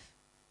my life.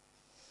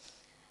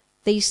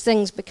 These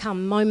things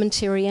become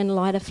momentary and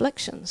light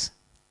afflictions,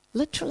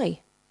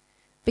 literally,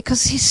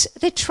 because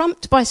they're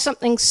trumped by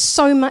something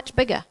so much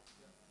bigger.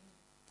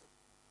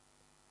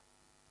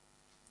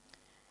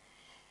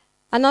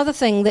 Another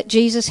thing that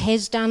Jesus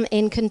has done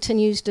and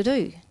continues to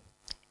do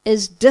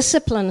is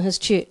discipline his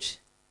church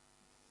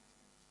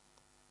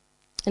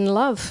in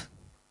love.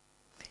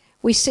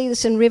 We see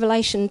this in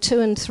Revelation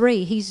 2 and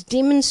 3. He's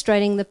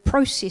demonstrating the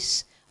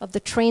process of the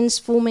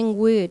transforming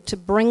word to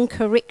bring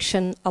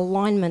correction,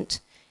 alignment,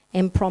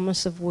 and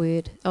promise of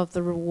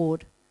the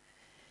reward.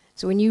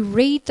 So when you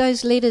read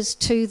those letters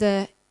to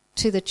the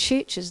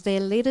churches, they're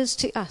letters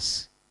to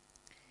us.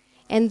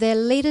 And they're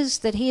letters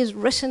that he has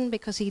written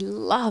because he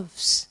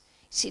loves.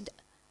 He said,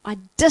 I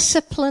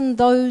discipline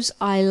those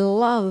I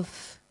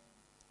love.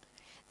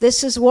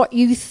 This is what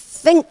you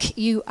think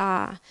you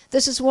are.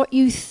 This is what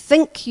you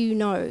think you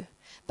know.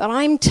 But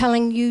I'm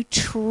telling you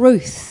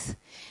truth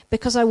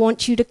because I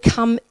want you to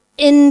come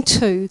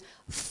into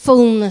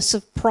fullness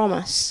of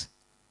promise.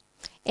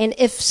 And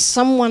if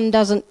someone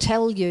doesn't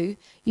tell you,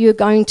 you're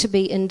going to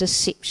be in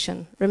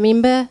deception.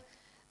 Remember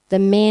the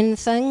man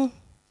thing?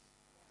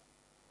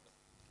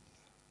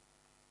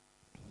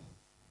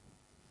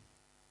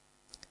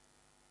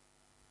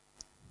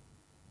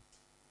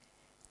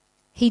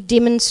 He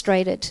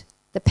demonstrated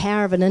the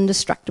power of an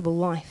indestructible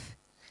life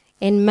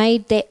and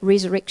made that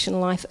resurrection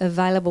life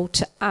available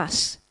to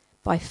us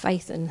by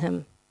faith in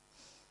him.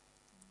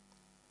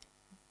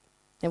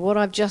 Now, what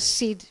I've just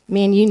said,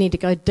 man, you need to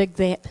go dig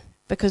that,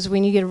 because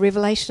when you get a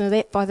revelation of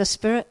that by the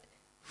Spirit,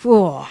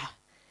 whoa,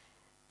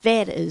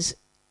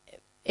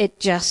 it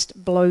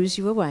just blows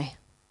you away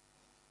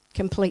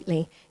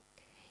completely.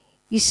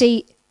 You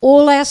see,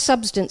 all our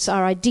substance,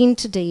 our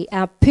identity,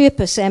 our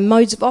purpose, our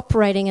modes of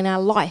operating in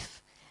our life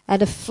are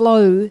to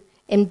flow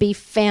and be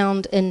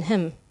found in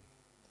him.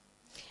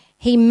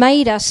 He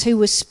made us who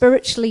were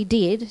spiritually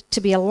dead to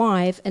be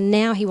alive, and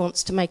now he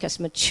wants to make us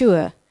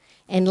mature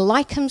and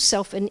like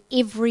himself in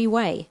every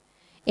way,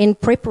 in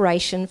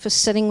preparation for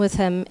sitting with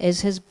him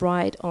as his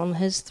bride on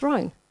his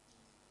throne.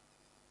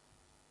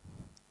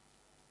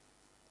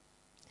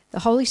 The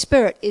Holy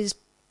Spirit is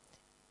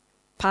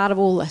part of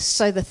all this.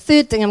 So the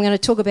third thing I'm going to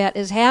talk about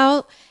is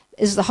how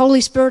is the Holy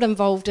Spirit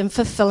involved in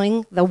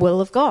fulfilling the will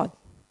of God.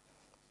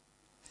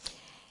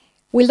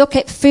 We look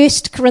at 1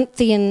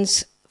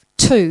 Corinthians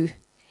 2,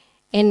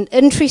 and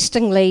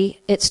interestingly,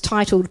 it's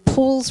titled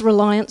Paul's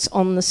Reliance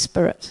on the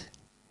Spirit.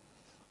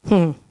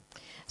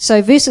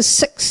 So verses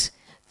 6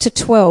 to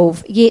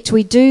 12, yet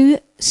we do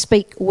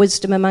speak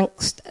wisdom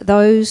amongst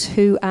those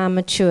who are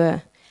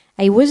mature.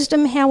 A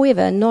wisdom,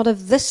 however, not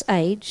of this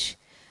age,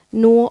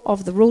 nor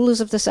of the rulers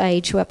of this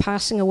age who are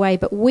passing away,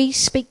 but we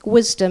speak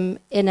wisdom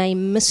in a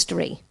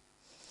mystery,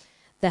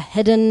 the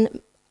hidden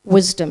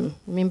wisdom.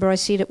 Remember I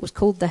said it was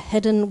called the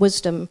hidden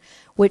wisdom,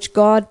 which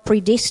God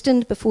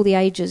predestined before the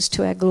ages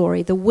to our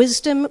glory, the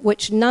wisdom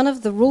which none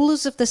of the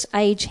rulers of this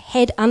age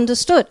had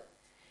understood.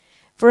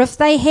 For if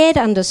they had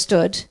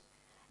understood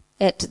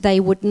it, they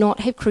would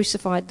not have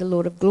crucified the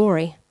Lord of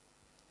glory.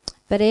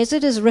 But as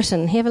it is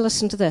written, have a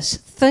listen to this,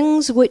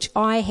 things which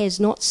eye has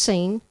not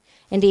seen,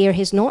 and ear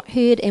has not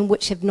heard, and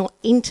which have not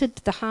entered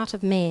the heart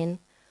of man,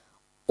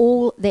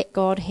 all that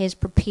God has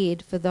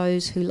prepared for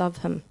those who love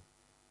him.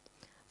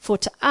 For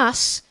to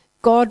us,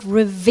 God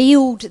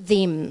revealed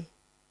them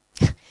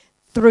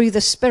through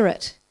the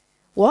Spirit.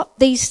 What?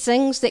 These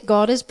things that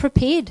God has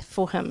prepared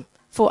for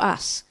for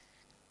us,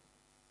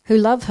 who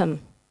love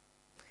him.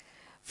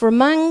 For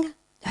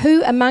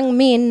who among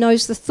men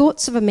knows the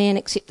thoughts of a man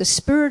except the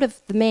spirit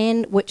of the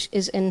man which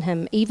is in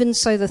him? Even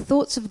so the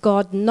thoughts of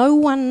God no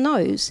one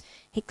knows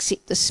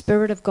except the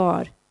Spirit of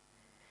God.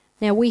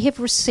 Now we have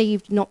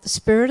received not the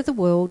spirit of the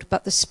world,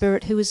 but the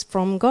Spirit who is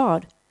from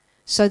God,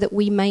 so that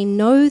we may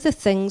know the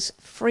things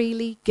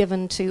freely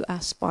given to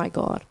us by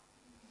God.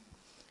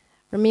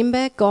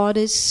 Remember, God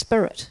is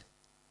Spirit.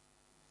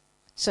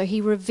 So he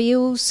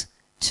reveals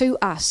to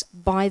us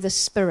by the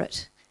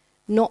Spirit,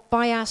 not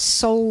by our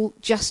soul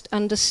just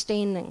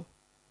understanding.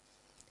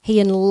 He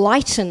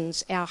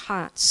enlightens our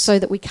hearts so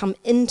that we come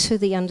into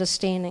the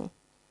understanding.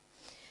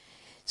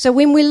 So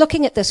when we're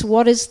looking at this,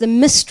 what is the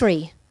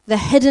mystery, the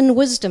hidden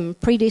wisdom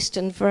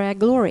predestined for our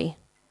glory?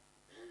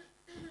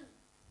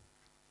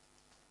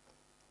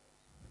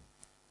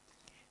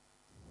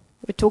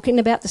 We're talking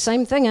about the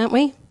same thing, aren't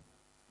we?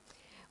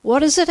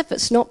 What is it if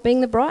it's not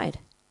being the bride?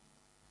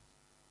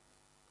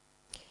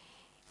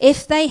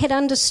 If they had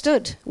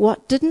understood,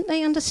 what didn't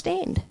they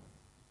understand?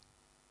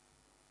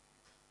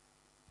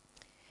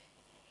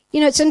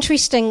 You know, it's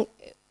interesting,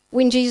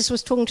 when Jesus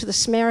was talking to the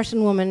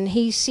Samaritan woman,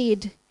 he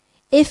said,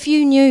 if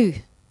you knew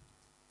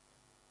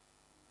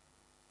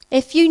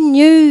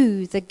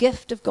the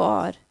gift of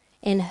God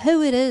and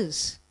who it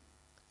is,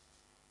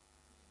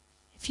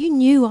 if you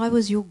knew I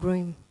was your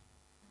groom.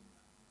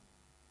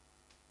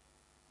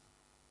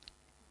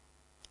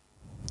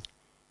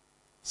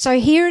 So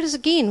here it is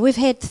again. We've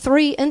had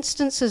 3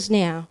 instances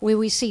now where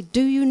we see,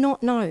 do you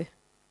not know?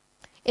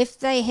 If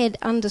they had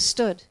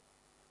understood,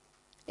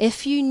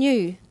 if you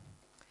knew,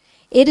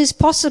 it is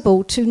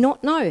possible to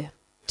not know,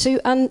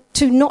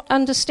 to not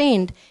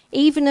understand,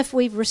 even if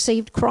we've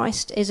received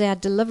Christ as our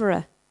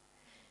deliverer.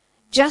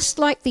 Just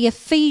like the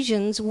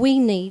Ephesians, we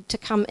need to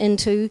come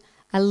into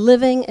a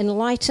living,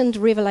 enlightened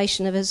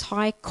revelation of his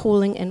high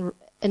calling and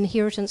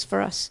inheritance for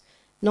us.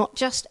 Not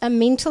just a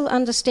mental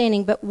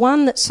understanding, but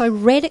one that so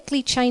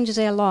radically changes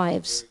our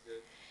lives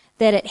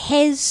that it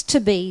has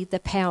to be the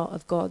power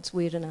of God's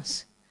word in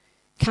us.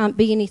 Can't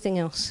be anything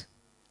else.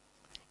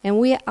 And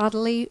we are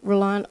utterly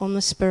reliant on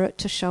the Spirit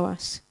to show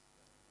us.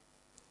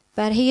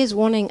 But he is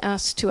wanting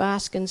us to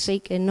ask and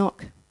seek and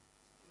knock.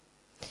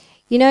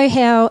 You know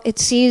how it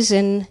says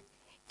in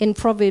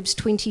Proverbs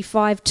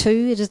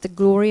 25:2, it is the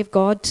glory of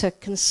God to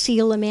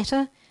conceal a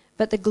matter,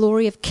 but the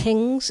glory of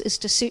kings is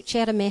to search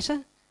out a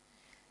matter.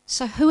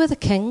 So who are the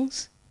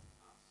kings?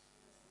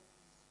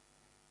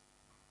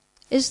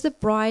 Is the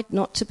bride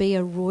not to be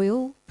a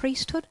royal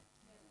priesthood?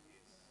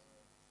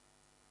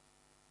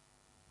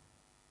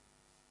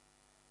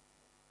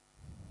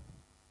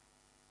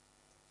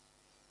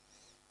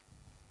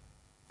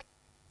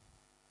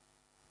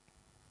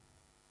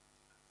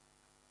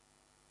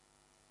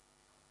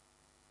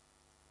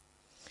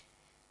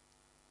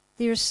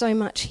 There is so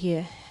much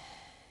here.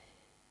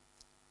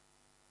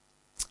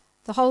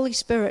 The Holy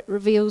Spirit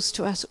reveals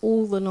to us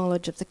all the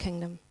knowledge of the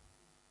kingdom.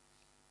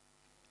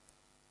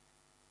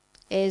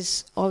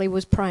 as Ollie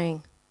was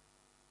praying.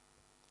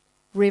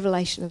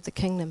 Revelation of the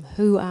kingdom.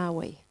 Who are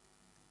we?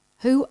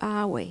 Who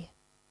are we?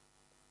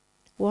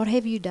 What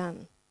have you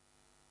done?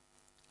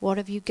 What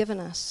have you given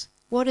us?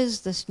 What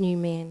is this new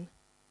man?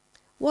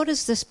 What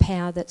is this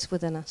power that's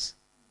within us?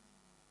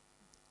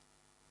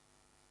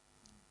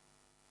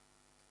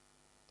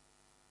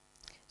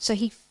 So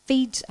he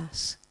feeds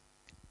us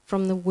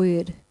from the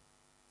word.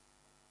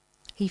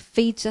 He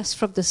feeds us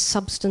from the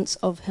substance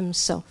of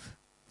himself.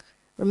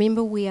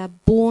 Remember, we are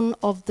born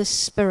of the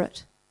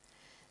Spirit.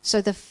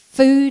 So the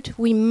food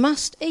we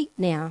must eat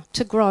now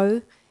to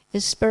grow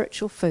is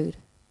spiritual food.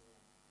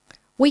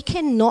 We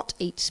cannot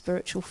eat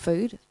spiritual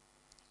food,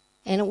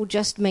 and it will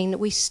just mean that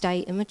we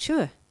stay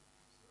immature.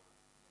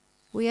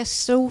 We are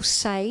still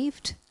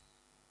saved.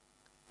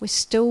 We're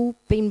still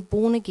being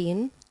born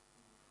again.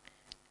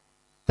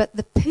 But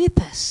the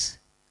purpose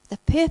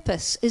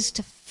is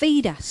to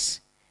feed us.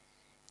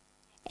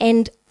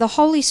 And the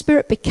Holy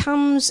Spirit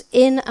becomes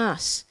in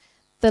us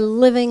the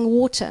living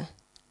water,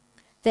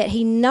 that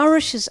he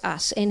nourishes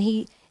us and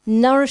he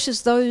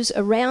nourishes those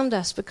around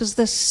us, because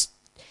this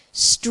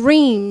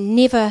stream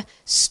never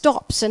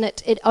stops and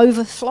it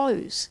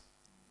overflows.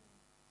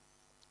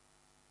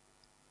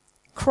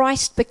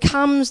 Christ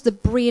becomes the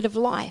bread of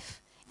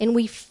life, and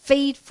we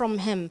feed from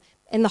him,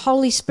 and the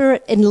Holy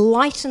Spirit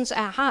enlightens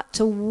our heart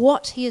to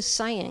what he is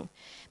saying,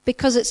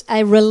 because it's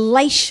a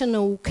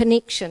relational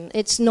connection.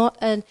 It's not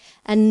a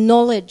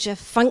knowledge, a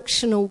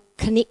functional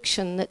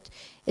connection that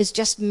is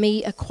just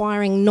me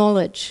acquiring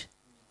knowledge.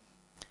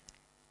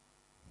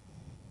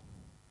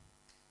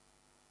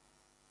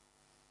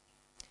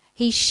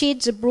 He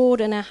sheds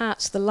abroad in our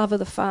hearts the love of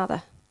the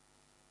Father,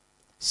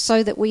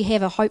 so that we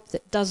have a hope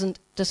that doesn't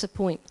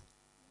disappoint.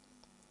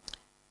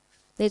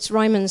 That's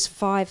Romans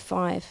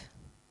 5:5.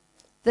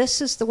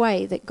 This is the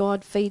way that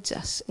God feeds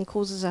us and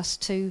causes us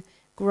to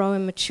grow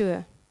and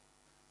mature.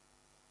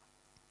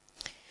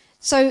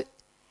 So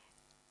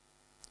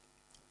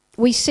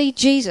we see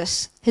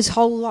Jesus, his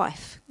whole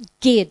life,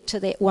 geared to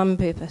that one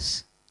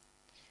purpose.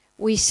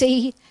 We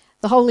see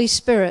the Holy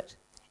Spirit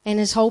and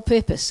his whole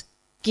purpose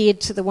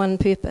geared to the one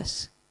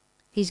purpose.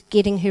 He's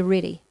getting her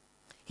ready.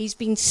 He's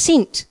been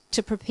sent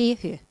to prepare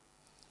her.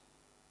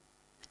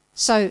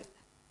 So,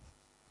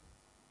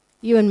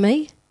 you and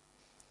me,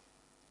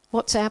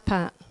 what's our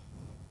part?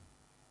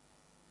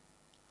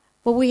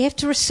 Well, we have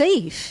to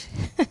receive.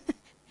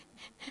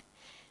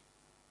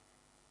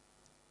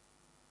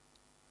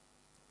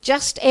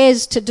 Just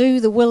as to do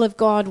the will of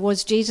God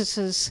was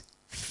Jesus'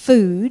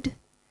 food,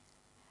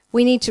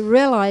 we need to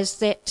realize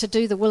that to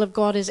do the will of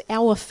God is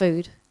our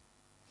food.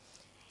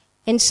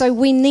 And so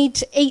we need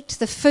to eat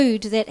the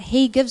food that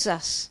he gives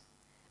us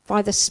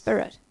by the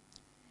Spirit.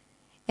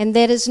 And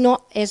that is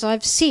not, as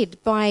I've said,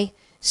 by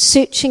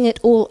searching it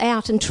all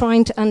out and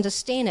trying to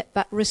understand it,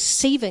 but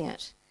receiving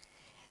it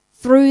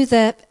through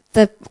the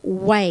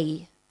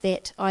way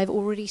that I've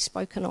already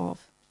spoken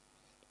of.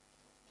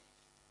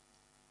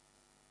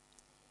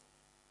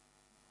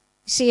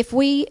 See, if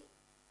we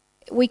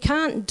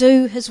can't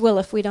do his will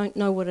if we don't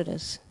know what it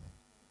is.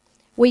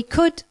 We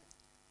could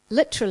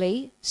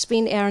literally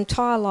spend our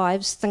entire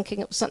lives thinking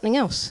it was something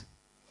else.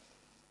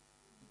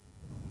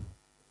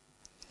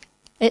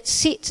 It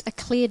sets a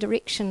clear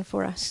direction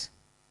for us.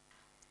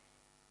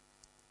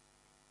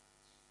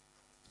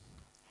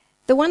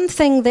 The one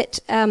thing that,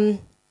 I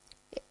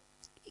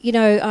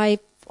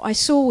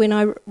saw when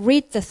I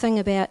read the thing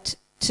about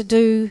to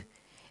do,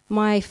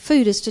 my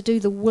food is to do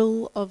the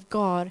will of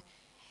God,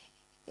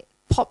 it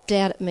popped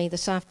out at me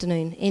this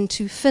afternoon, and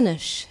to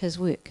finish his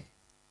work.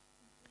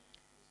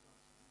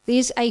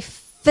 There's a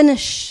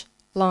finish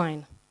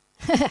line.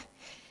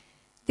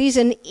 There's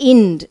an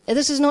end.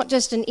 This is not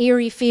just an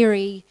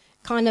airy-fairy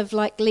kind of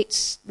like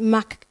let's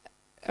muck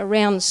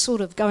around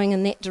sort of going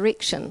in that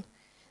direction.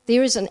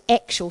 There is an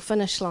actual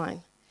finish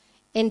line.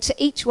 And to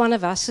each one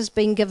of us has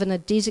been given a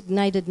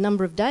designated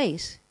number of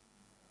days.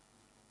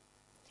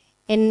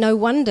 And no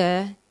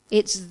wonder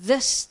it's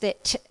this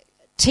that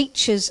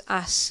teaches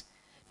us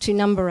to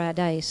number our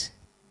days.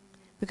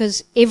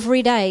 Because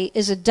every day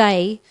is a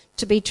day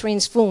to be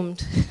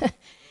transformed.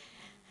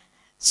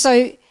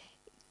 So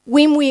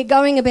when we're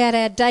going about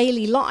our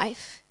daily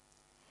life,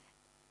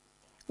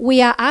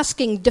 we are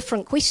asking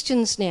different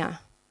questions now.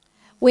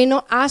 We're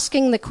not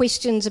asking the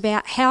questions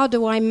about how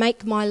do I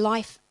make my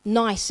life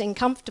nice and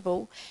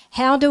comfortable?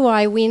 How do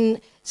I,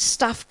 when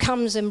stuff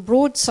comes and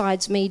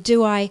broadsides me,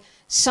 do I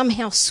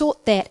somehow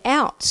sort that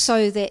out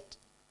so that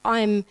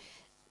I'm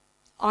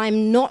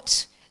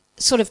not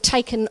sort of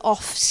taken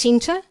off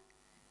centre?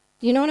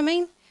 You know what I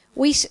mean?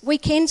 We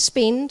can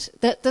spend,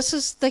 that this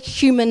is the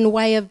human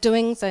way of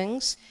doing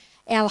things,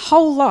 our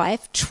whole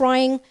life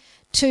trying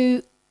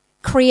to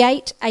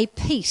create a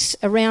peace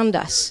around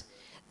us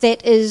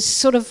that is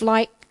sort of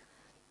like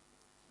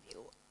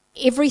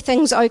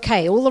everything's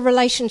okay. All the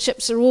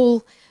relationships are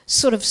all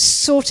sort of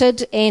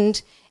sorted,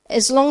 and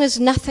as long as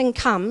nothing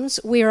comes,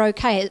 we're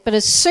okay. But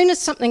as soon as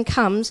something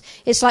comes,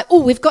 it's like,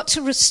 oh, we've got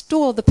to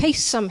restore the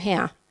peace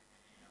somehow.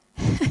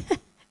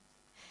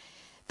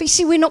 But you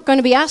see, we're not going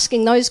to be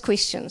asking those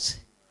questions.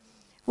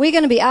 We're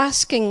going to be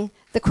asking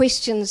the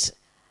questions,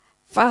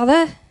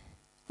 Father,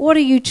 what are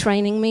you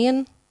training me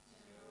in?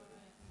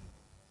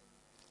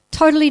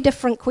 Totally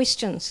different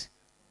questions.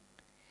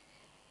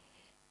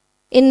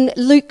 In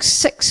Luke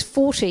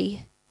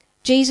 6:40,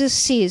 Jesus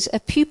says, a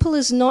pupil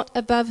is not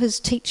above his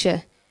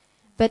teacher,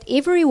 but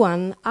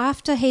everyone,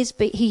 after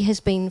he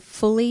has been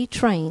fully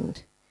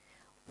trained,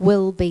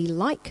 will be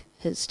like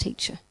his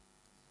teacher.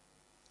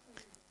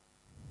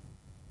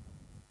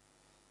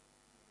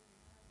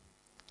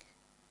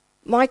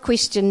 My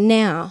question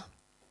now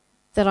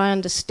that I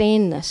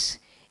understand this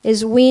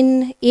is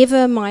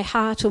whenever my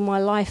heart or my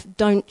life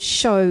don't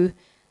show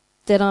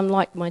that I'm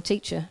like my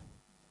teacher,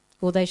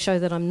 or they show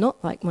that I'm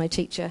not like my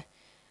teacher,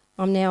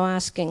 I'm now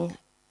asking,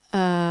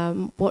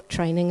 what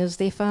training is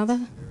there,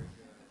 Father?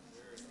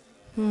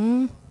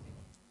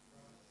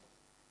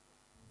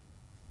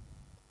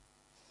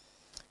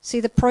 See,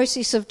 the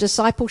process of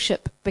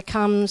discipleship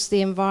becomes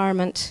the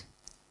environment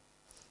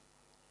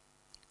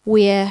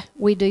where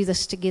we do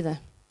this together,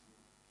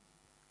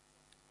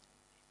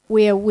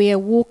 where we're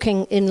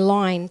walking in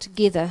line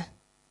together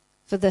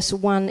for this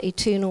one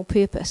eternal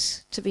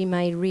purpose, to be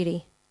made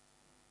ready,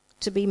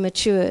 to be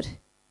matured.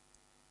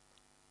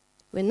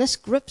 When this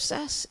grips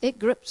us, it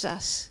grips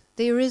us.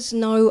 There is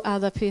no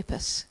other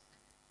purpose.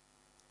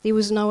 There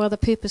was no other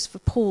purpose for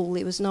Paul.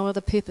 There was no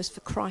other purpose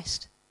for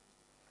Christ.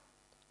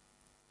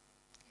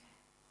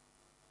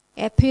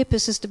 Our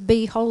purpose is to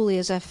be holy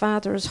as our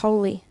Father is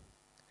holy.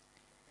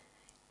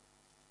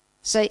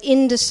 So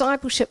in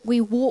discipleship,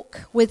 we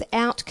walk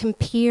without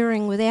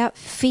comparing, without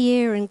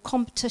fear and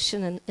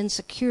competition and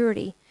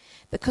insecurity,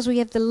 because we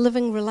have the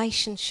living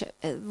relationship,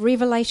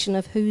 revelation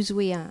of whose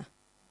we are.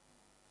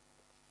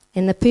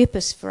 And the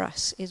purpose for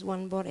us is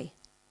one body.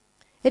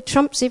 It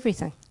trumps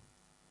everything.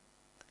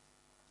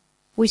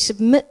 We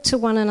submit to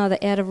one another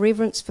out of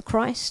reverence for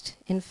Christ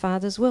and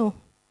Father's will.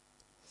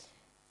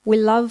 We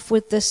love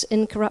with this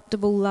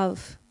incorruptible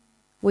love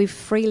we've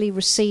freely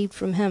received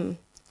from him,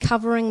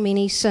 covering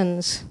many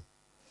sins,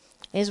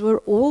 as we're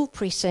all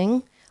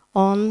pressing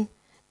on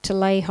to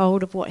lay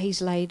hold of what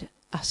he's laid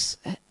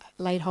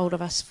hold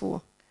of us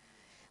for.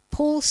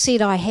 Paul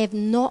said, I have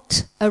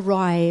not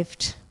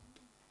arrived,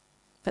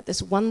 but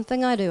there's one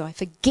thing I do. I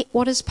forget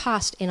what is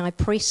past and I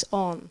press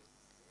on.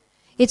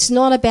 It's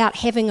not about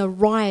having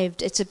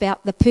arrived, it's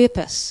about the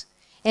purpose.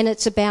 And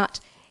it's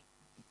about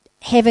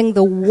having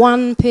the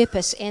one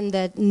purpose and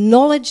the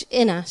knowledge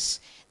in us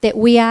that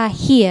we are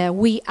here,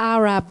 we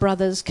are our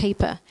brother's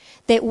keeper,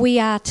 that we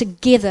are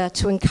together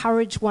to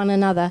encourage one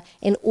another,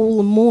 and all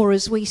the more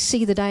as we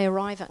see the day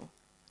arriving.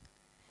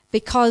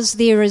 Because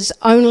there is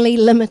only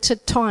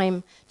limited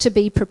time to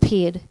be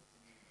prepared.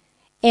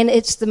 And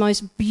it's the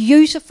most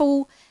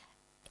beautiful,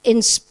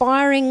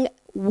 inspiring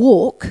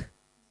walk,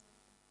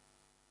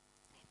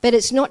 but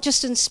it's not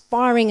just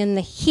inspiring in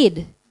the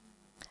head.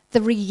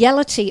 The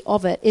reality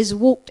of it is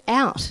walked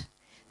out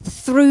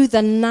through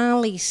the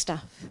gnarly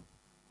stuff,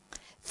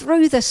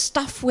 through the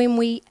stuff when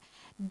we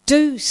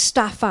do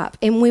stuff up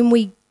and when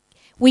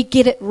we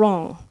get it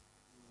wrong.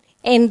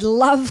 And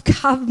love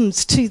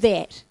comes to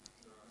that.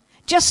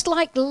 Just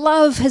like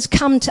love has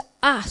come to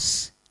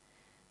us.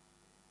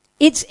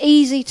 It's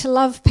easy to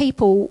love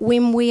people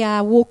when we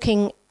are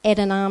walking at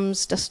an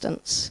arm's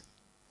distance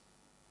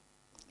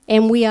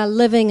and we are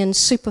living in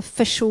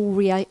superficial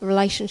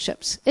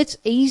relationships. It's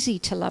easy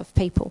to love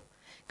people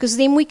because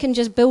then we can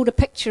just build a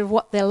picture of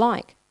what they're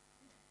like.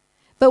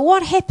 But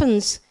what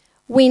happens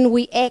when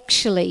we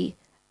actually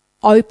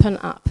open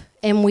up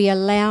and we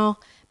allow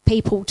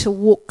people to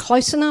walk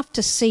close enough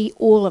to see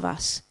all of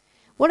us?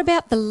 What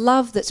about the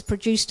love that's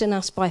produced in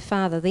us by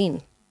Father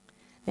then?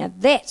 Now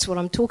that's what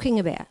I'm talking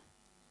about.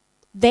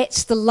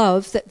 That's the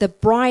love that the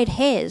bride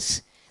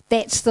has.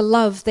 That's the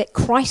love that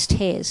Christ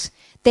has.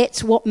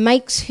 That's what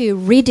makes her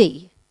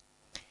ready.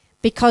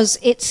 Because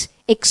it's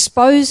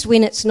exposed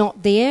when it's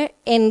not there,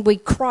 and we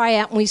cry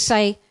out and we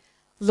say,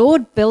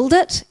 Lord, build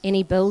it, and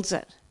he builds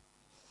it.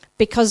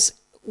 Because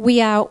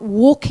we are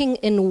walking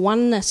in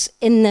oneness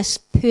in this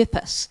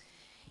purpose.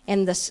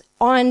 And this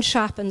iron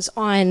sharpens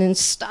iron and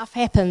stuff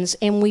happens,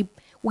 and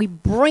we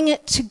bring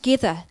it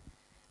together.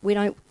 We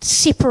don't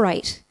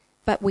separate,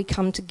 but we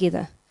come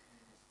together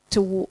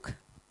to walk.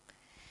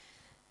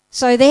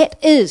 So that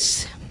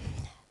is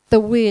the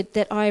word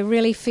that I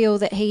really feel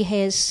that he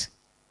has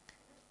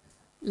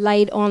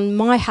laid on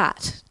my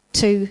heart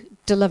to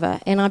deliver.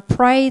 And I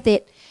pray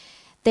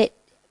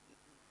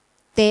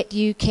that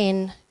you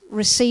can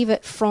receive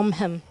it from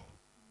him.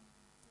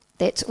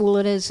 That's all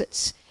it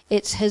is.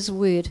 It's his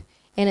word.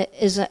 And it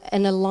is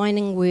an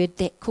aligning word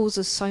that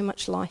causes so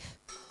much life.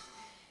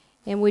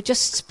 And we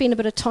just spent a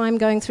bit of time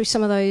going through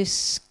some of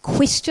those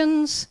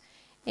questions,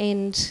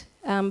 and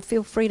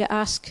feel free to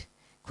ask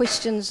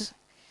questions.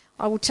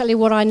 I will tell you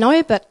what I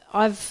know, but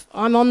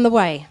I'm on the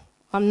way.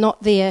 I'm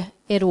not there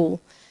at all.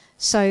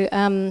 So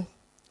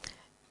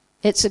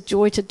it's a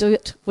joy to do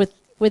it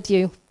with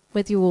you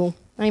all.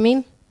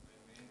 Amen?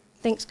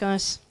 Thanks,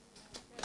 guys.